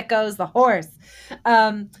 Yeah, sickos, the horse.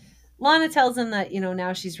 Lana tells him that,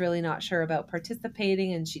 now she's really not sure about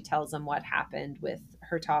participating, and she tells him what happened with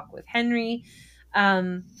her talk with Henry.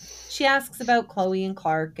 She asks about Chloe and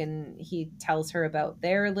Clark, and he tells her about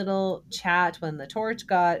their little chat when the torch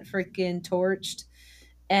got freaking torched.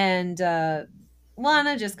 And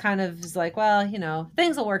Lana just kind of is like, well,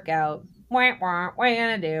 things will work out. What are you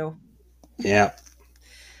gonna do? Yeah.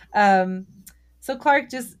 So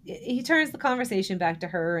Clark he turns the conversation back to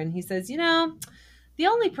her, and he says, the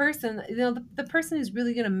only person, the person who's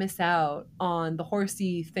really going to miss out on the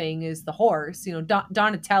horsey thing is the horse,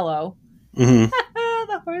 Donatello. Mm-hmm.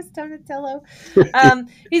 The horse Donatello.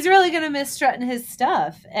 He's really going to miss strutting his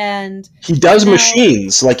stuff. And he does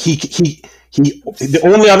machines. Like, he the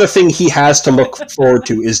only other thing he has to look forward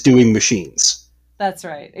to is doing machines. That's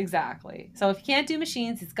right. Exactly. So if he can't do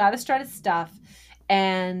machines, he's got to strut his stuff.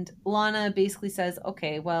 And Lana basically says,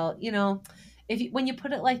 okay, well, when you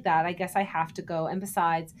put it like that, I guess I have to go. And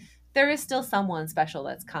besides, there is still someone special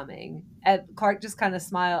that's coming. And Clark just kind of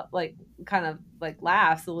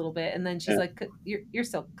laughs a little bit. And then she's like, you're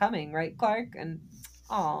still coming, right, Clark? And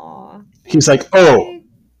aw. He's like, oh,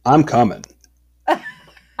 I'm coming.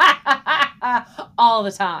 All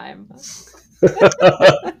the time.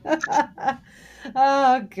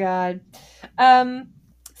 Oh, God.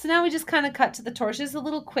 So now we just kind of cut to the torch. Just a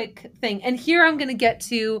little quick thing. And here I'm going to get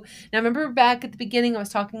to... Now, remember back at the beginning, I was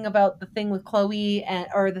talking about the thing with Chloe,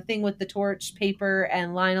 or the thing with the torch paper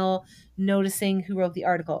and Lionel noticing who wrote the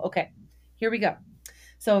article. Okay, here we go.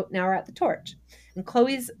 So now we're at the torch. And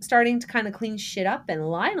Chloe's starting to kind of clean shit up, and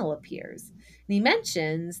Lionel appears. And he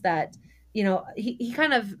mentions that, he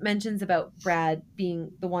kind of mentions about Brad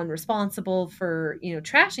being the one responsible for,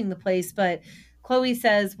 trashing the place. But Chloe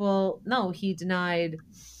says, well, no, he denied...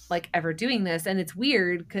 like ever doing this, and it's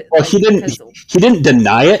weird. Well, he didn't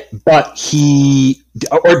deny it, but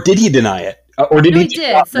did he deny it, or did no, he? He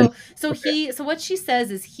did. So what she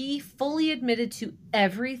says is he fully admitted to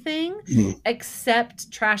everything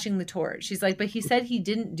except trashing the torch. She's like, but he said he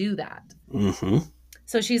didn't do that. Mm-hmm.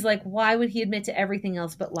 So she's like, why would he admit to everything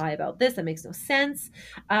else but lie about this? That makes no sense.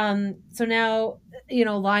 So now,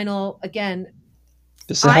 Lionel again.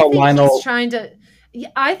 This is how Lionel he's trying to. Yeah,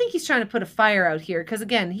 I think he's trying to put a fire out here because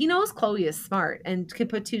again, he knows Chloe is smart and can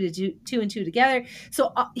put two and two together.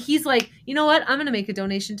 So he's like, you know what? I'm going to make a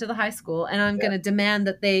donation to the high school, and I'm going to demand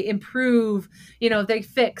that they improve. They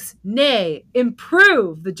fix, nay,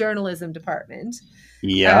 improve the journalism department.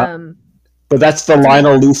 Yeah, but that's the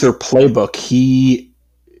Lionel Luthor playbook. He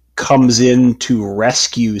comes in to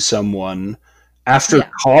rescue someone after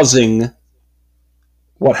causing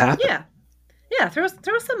what happened. Yeah, throw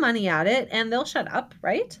some money at it and they'll shut up,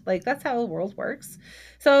 right? Like, that's how the world works.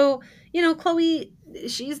 So, Chloe,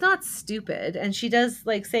 she's not stupid, and she does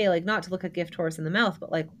say not to look a gift horse in the mouth, but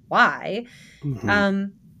why? Mm-hmm.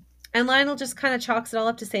 And Lionel just kind of chalks it all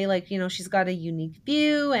up to say she's got a unique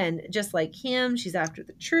view, and just like him, she's after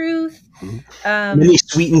the truth. Mm-hmm. And then he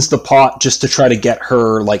sweetens the pot just to try to get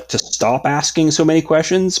her to stop asking so many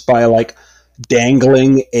questions by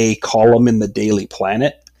dangling a column in the Daily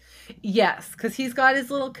Planet. Yes, because he's got his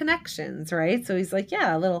little connections, right? So he's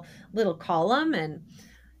a little column, and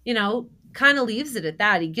kind of leaves it at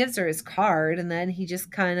that. He gives her his card, and then he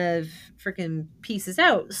just kind of freaking pieces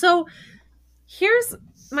out. So here's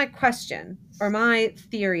my question, or my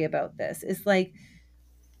theory about this is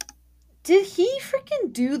did he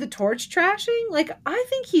freaking do the torch trashing? I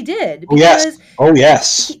think he did. Because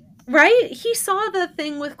yes. Right? He saw the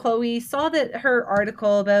thing with Chloe, saw that her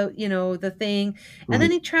article about, the thing, and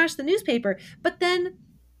then he trashed the newspaper. But then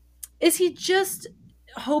is he just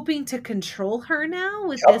hoping to control her now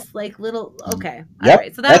with this little okay. All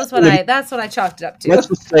right. So that's what I chalked it up to. Let's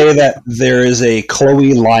just say that there is a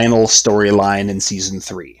Chloe Lionel storyline in season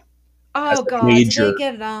 3. Oh God! Major... Did they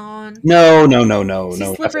get it on? No.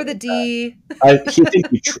 Slip her the D. I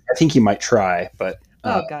think he might try, but.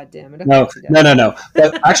 Oh God damn it! Okay, no.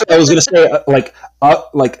 But actually, I was going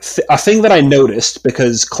to say, a thing that I noticed,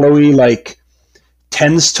 because Chloe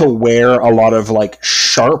tends to wear a lot of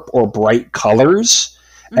sharp or bright colors,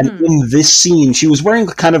 and in this scene, she was wearing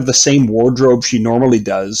kind of the same wardrobe she normally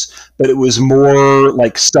does, but it was more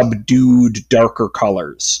subdued, darker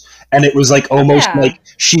colors, and it was almost like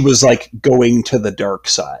she was going to the dark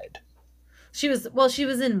side. She was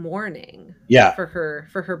in mourning. Yeah. For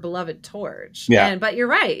her beloved torch. Yeah. But you're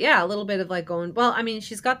right. Yeah, a little bit of going. Well, I mean,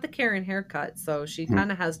 she's got the Karen haircut, so she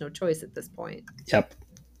kind of has no choice at this point. Yep.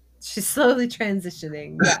 She's slowly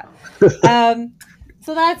transitioning. Yeah.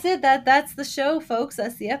 So that's it. That's the show, folks.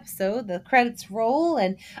 That's the episode. The credits roll,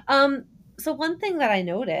 and so one thing that I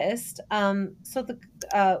noticed.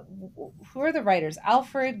 Who are the writers?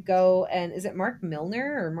 Alfred Go, and is it Mark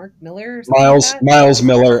Milner or Mark Miller? Or Miles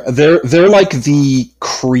Miller. They're the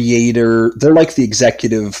creator. They're the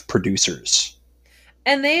executive producers.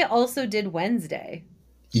 And they also did Wednesday.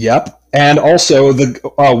 Yep, and also the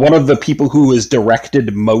one of the people who has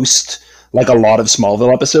directed most, a lot of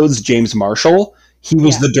Smallville episodes, James Marshall. He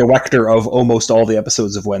was the director of almost all the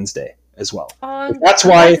episodes of Wednesday as well. That's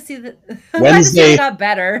why Wednesday got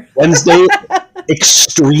better. Wednesday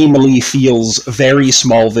extremely feels very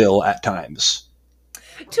Smallville at times.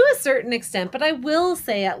 To a certain extent, but I will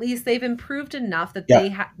say at least they've improved enough that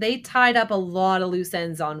they tied up a lot of loose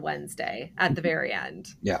ends on Wednesday at the very end.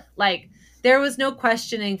 Yeah. There was no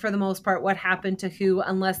questioning for the most part what happened to who,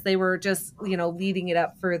 unless they were just, leading it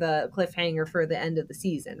up for the cliffhanger for the end of the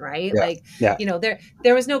season, right? Yeah.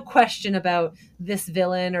 There was no question about this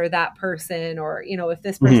villain or that person, or, if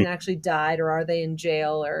this person actually died, or are they in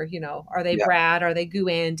jail, or, are they Brad? Are they Goo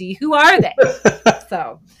Andy? Who are they?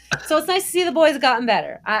 So it's nice to see the boys gotten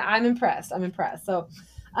better. I'm impressed. So,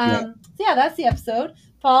 that's the episode.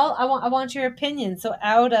 Paul, I want your opinion. So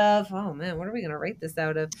out of, oh man, what are we going to rate this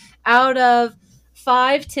out of? Out of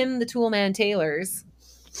 5 Tim the Toolman Taylors.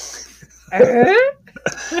 I'm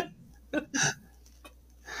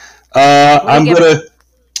going to,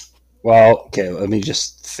 let me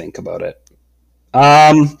just think about it.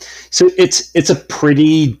 So it's a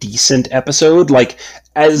pretty decent episode.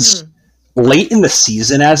 As late in the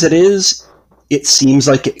season as it is, it seems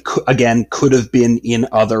like it could have been in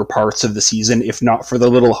other parts of the season, if not for the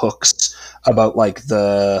little hooks about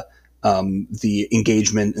the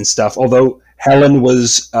engagement and stuff. Although Helen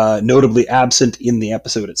was notably absent in the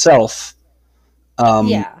episode itself.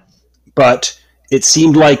 But it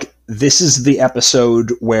seemed like this is the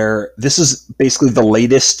episode where this is basically the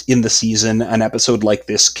latest in the season an episode like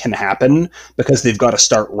this can happen, because they've got to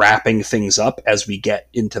start wrapping things up as we get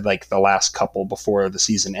into the last couple before the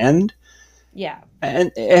season end. Yeah.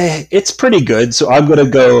 And it's pretty good, so I'm going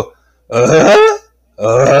to go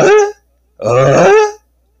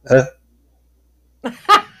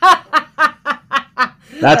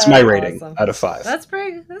That's my rating out of 5. That's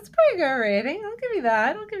pretty good rating. I'll give you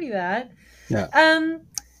that. Yeah.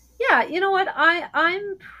 Yeah, you know what?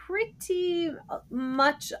 I'm pretty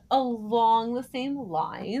much along the same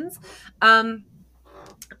lines.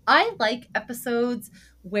 I like episodes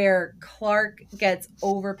where Clark gets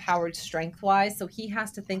overpowered strength wise, so he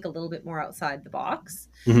has to think a little bit more outside the box.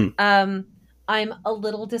 Mhm. I'm a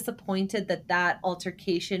little disappointed that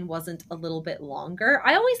altercation wasn't a little bit longer.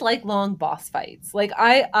 I always like long boss fights. Like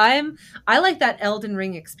I like that Elden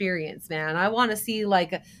Ring experience, man. I want to see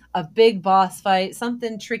like a big boss fight,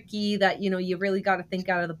 something tricky that you really got to think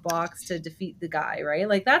out of the box to defeat the guy, right?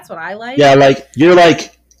 Like that's what I like. Yeah, you're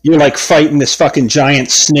like fighting this fucking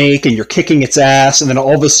giant snake and you're kicking its ass, and then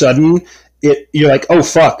all of a sudden you're like, oh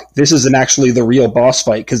fuck, this isn't actually the real boss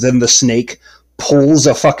fight, because then the snake pulls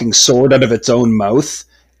a fucking sword out of its own mouth,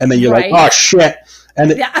 and then you're Right. like, oh shit.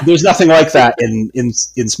 And Yeah. there's nothing like that in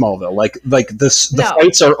Smallville. Like the No.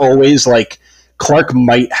 fights are always like Clark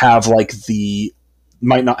might not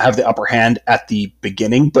have the upper hand at the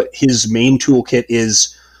beginning, but his main toolkit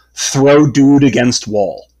is throw dude against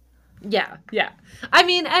wall. Yeah, yeah. I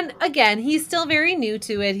mean, and again, he's still very new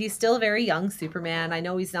to it. He's still very young Superman. I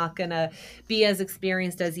know he's not going to be as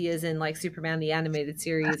experienced as he is in like Superman the Animated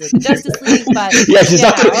Series or the Justice League, but Yeah, he's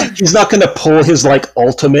not gonna pull his like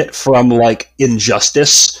ultimate from like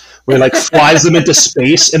Injustice, where he like flies them into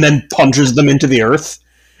space and then punches them into the earth.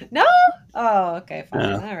 No? Oh, okay, fine.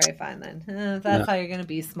 Yeah. All right, fine then. That's how you're going to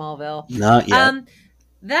be Smallville. Not yet.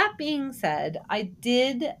 That being said, I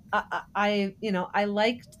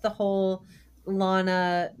liked the whole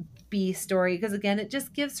Lana B story because again, it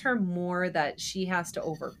just gives her more that she has to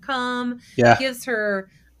overcome. Yeah. Gives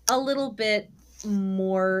her a little bit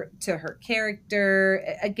more to her character.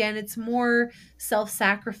 Again, it's more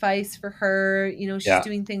self-sacrifice for her. She's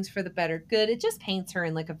doing things for the better good. It just paints her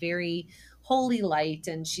in like a very holy light,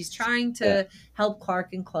 and she's trying to help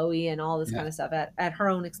Clark and Chloe and all this kind of stuff at her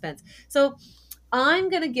own expense. So I'm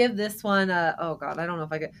gonna give this one a, oh god, I don't know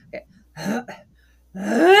if I could.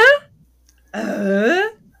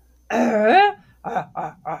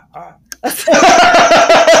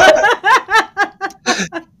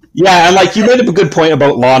 Yeah, and like you made a good point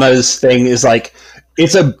about Lana's thing is like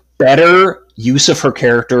it's a better use of her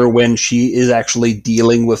character when she is actually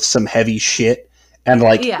dealing with some heavy shit and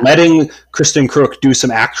like letting Kristen Crook do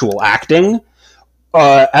some actual acting.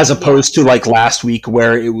 As opposed to like last week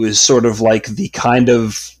where it was sort of like the kind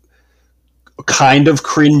of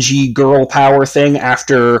cringy girl power thing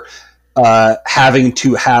after having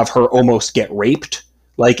to have her almost get raped.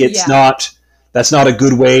 Like that's not a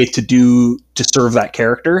good way to serve that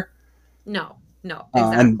character. No, exactly.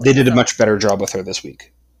 And they did a much better job with her this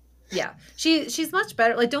week. Yeah, she's much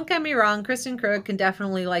better. Like, don't get me wrong, Kristen Crook can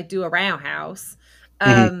definitely like do a roundhouse.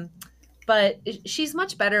 But she's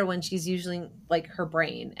much better when she's using like her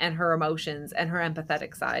brain and her emotions and her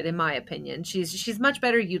empathetic side, in my opinion. She's much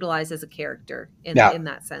better utilized as a character in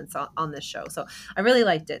that sense on this show. So I really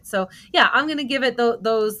liked it. So yeah, I'm going to give it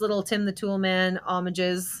those little Tim the Tool Man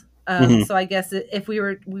homages. So I guess if we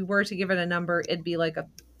were to give it a number, it'd be like a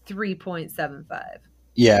 3.75.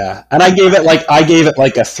 Yeah. And I gave it like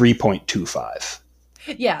a 3.25.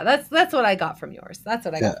 Yeah, that's what I got from yours. That's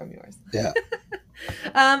what I got from yours. Yeah.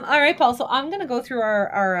 All right, Paul. So I'm gonna go through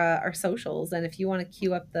our socials, and if you want to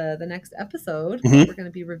queue up the next episode, we're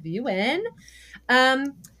gonna be reviewing. All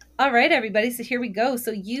right, everybody. So here we go.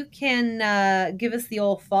 So you can give us the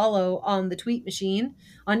old follow on the tweet machine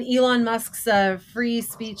on Elon Musk's free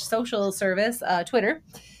speech social service, Twitter,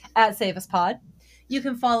 at SaveUsPod. You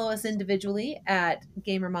can follow us individually at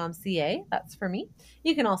GamerMomCA. That's for me.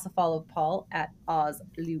 You can also follow Paul at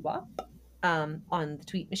OzLuwa on the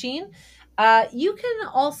tweet machine. You can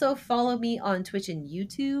also follow me on Twitch and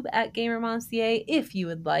YouTube at GamerMomCA if you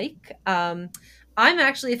would like. I'm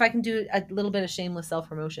actually, if I can do a little bit of shameless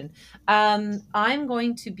self-promotion, I'm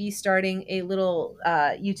going to be starting a little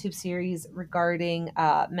YouTube series regarding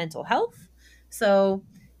mental health. So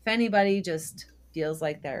if anybody just feels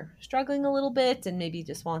like they're struggling a little bit and maybe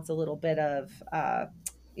just wants a little bit of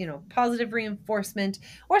positive reinforcement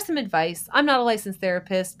or some advice, I'm not a licensed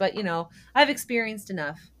therapist, but I've experienced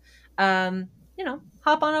enough.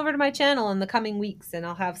 Hop on over to my channel in the coming weeks and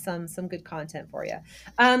I'll have some good content for you.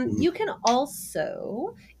 You can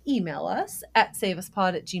also email us at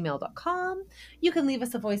saveuspod@gmail.com. You can leave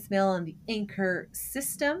us a voicemail on the Anchor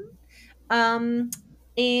system. And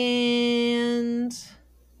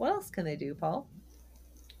what else can they do, Paul?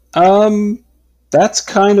 That's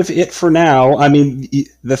kind of it for now. I mean,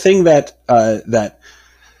 the thing that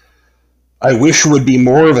I wish would be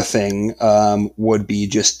more of a thing would be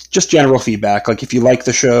just general feedback. Like if you like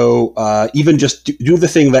the show, even just do the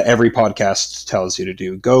thing that every podcast tells you to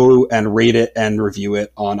do. Go and rate it and review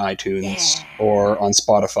it on iTunes or on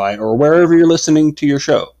Spotify or wherever you're listening to your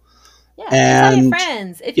show. Yeah, just have your And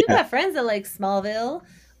friends. If you've yeah. got friends that like Smallville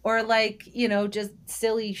or like, just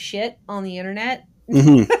silly shit on the internet,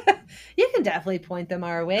 Mhm. you can definitely point them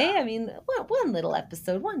our way. I mean, one little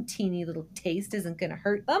episode, one teeny little taste isn't going to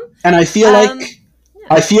hurt them. And I feel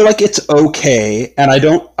Yeah. like it's okay, and I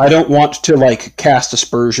don't want to like cast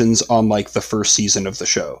aspersions on like the first season of the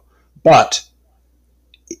show. But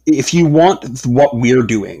if you want what we're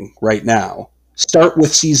doing right now, start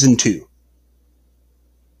with season 2.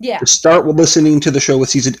 Yeah. Just start with listening to the show with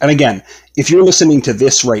season. And again, if you're listening to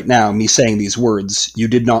this right now, me saying these words, you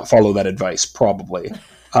did not follow that advice, probably.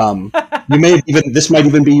 This might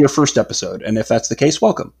even be your first episode, and if that's the case,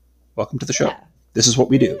 welcome to the show. Yeah. This is what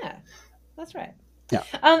we do. Yeah, that's right. Yeah.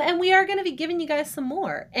 And we are going to be giving you guys some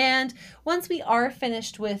more. And once we are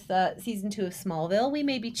finished with season 2 of Smallville, we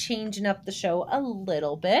may be changing up the show a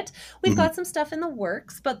little bit. We've got some stuff in the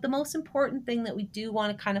works, but the most important thing that we do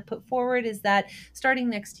want to kind of put forward is that starting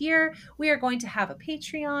next year, we are going to have a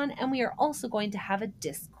Patreon, and we are also going to have a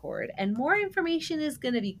Discord. And more information is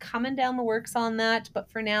going to be coming down the works on that. But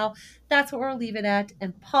for now, that's what we'll leave it at.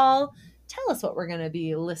 And Paul, tell us what we're going to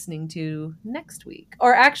be listening to next week.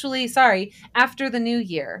 Or actually, sorry, after the new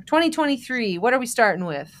year. 2023, what are we starting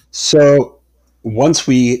with? So once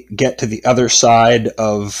we get to the other side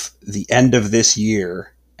of the end of this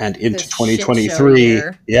year and into This 2023,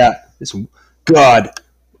 God.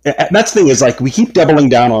 And that's the thing is, like, we keep doubling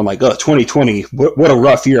down on, like, 2020, what a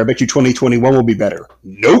rough year. I bet you 2021 will be better.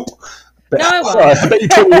 Nope. No, it won't. I bet you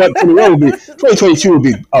 2022 will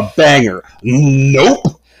be a banger. Nope.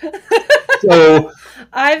 So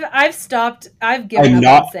I've stopped. I've given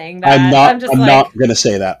up on saying that. I'm not going to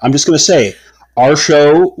say that. I'm just going to say our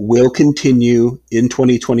show will continue in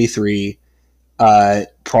 2023.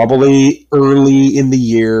 Probably early in the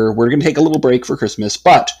year. We're going to take a little break for Christmas,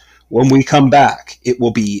 but when we come back, it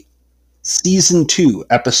will be season 2,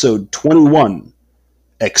 episode 21.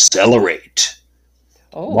 Accelerate.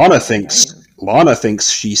 Oh, Lana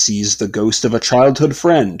thinks she sees the ghost of a childhood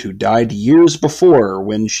friend who died years before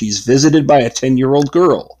when she's visited by a 10-year-old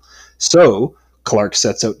girl. So, Clark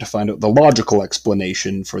sets out to find out the logical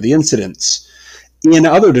explanation for the incidents. In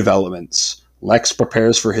other developments, Lex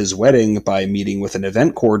prepares for his wedding by meeting with an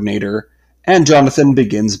event coordinator, and Jonathan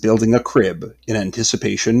begins building a crib in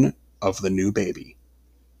anticipation of the new baby.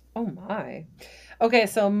 Oh my. Okay,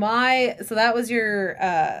 so that was your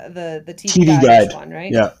the TV guide one,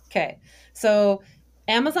 right? Yeah. Okay. So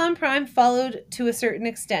Amazon Prime followed to a certain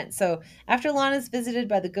extent. So after Lana's visited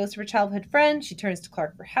by the ghost of her childhood friend, she turns to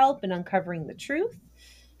Clark for help in uncovering the truth.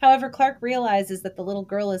 However, Clark realizes that the little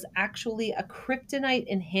girl is actually a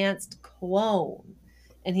kryptonite-enhanced clone,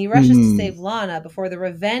 and he rushes to save Lana before the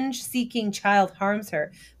revenge-seeking child harms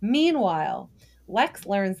her. Meanwhile, Lex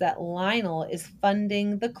learns that Lionel is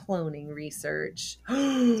funding the cloning research.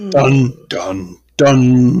 Dun, dun,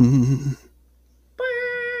 dun.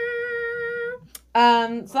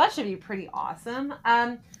 So that should be pretty awesome.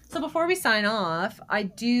 So before we sign off, I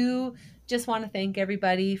do just want to thank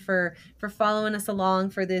everybody for following us along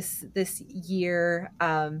for this year.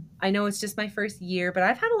 I know it's just my first year, but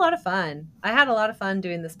I've had a lot of fun. I had a lot of fun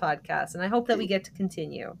doing this podcast, and I hope that we get to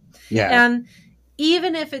continue. Yeah. And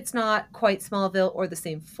even if it's not quite Smallville or the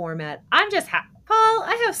same format, I'm just happy. Paul,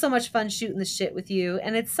 I have so much fun shooting the shit with you,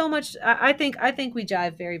 and it's so much. I think we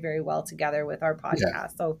jive very, very well together with our podcast. Yeah.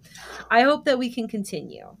 So I hope that we can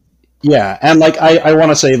continue. Yeah, and like I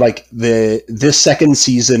want to say, like this second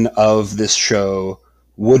season of this show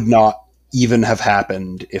would not even have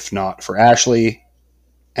happened if not for Ashley,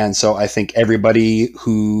 and so I think everybody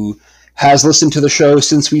who has listened to the show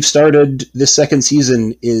since we've started this second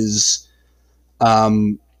season is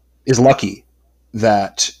lucky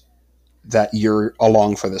that you're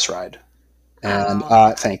along for this ride, and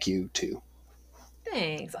thank you too.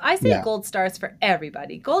 Thanks. I say gold stars for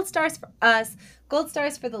everybody. Gold stars for us. Gold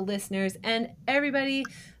stars for the listeners. And everybody,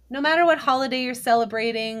 no matter what holiday you're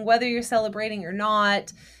celebrating, whether you're celebrating or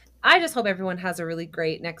not, I just hope everyone has a really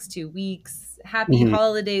great next 2 weeks. Happy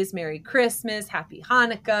holidays, Merry Christmas, Happy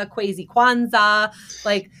Hanukkah, Kwezi Kwanzaa.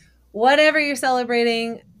 Like, whatever you're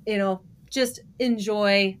celebrating, just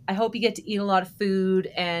enjoy. I hope you get to eat a lot of food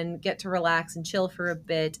and get to relax and chill for a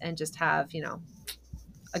bit and just have,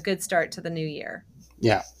 a good start to the new year.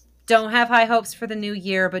 Yeah. Don't have high hopes for the new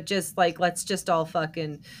year, but just let's just all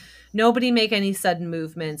nobody make any sudden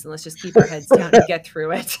movements, and let's just keep our heads down and get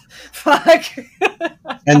through it. Fuck.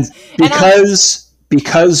 And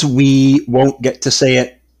because we won't get to say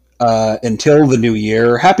it until the new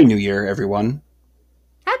year, Happy New Year, everyone.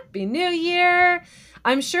 Happy New Year.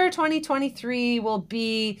 I'm sure 2023 will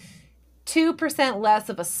be 2% less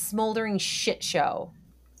of a smoldering shit show.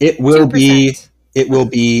 It will 2%. Be It will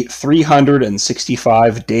be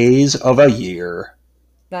 365 days of a year.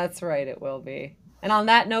 That's right, it will be. And on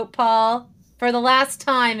that note, Paul, for the last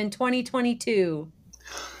time in 2022,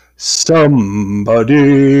 somebody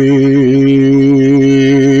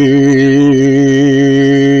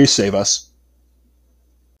save us.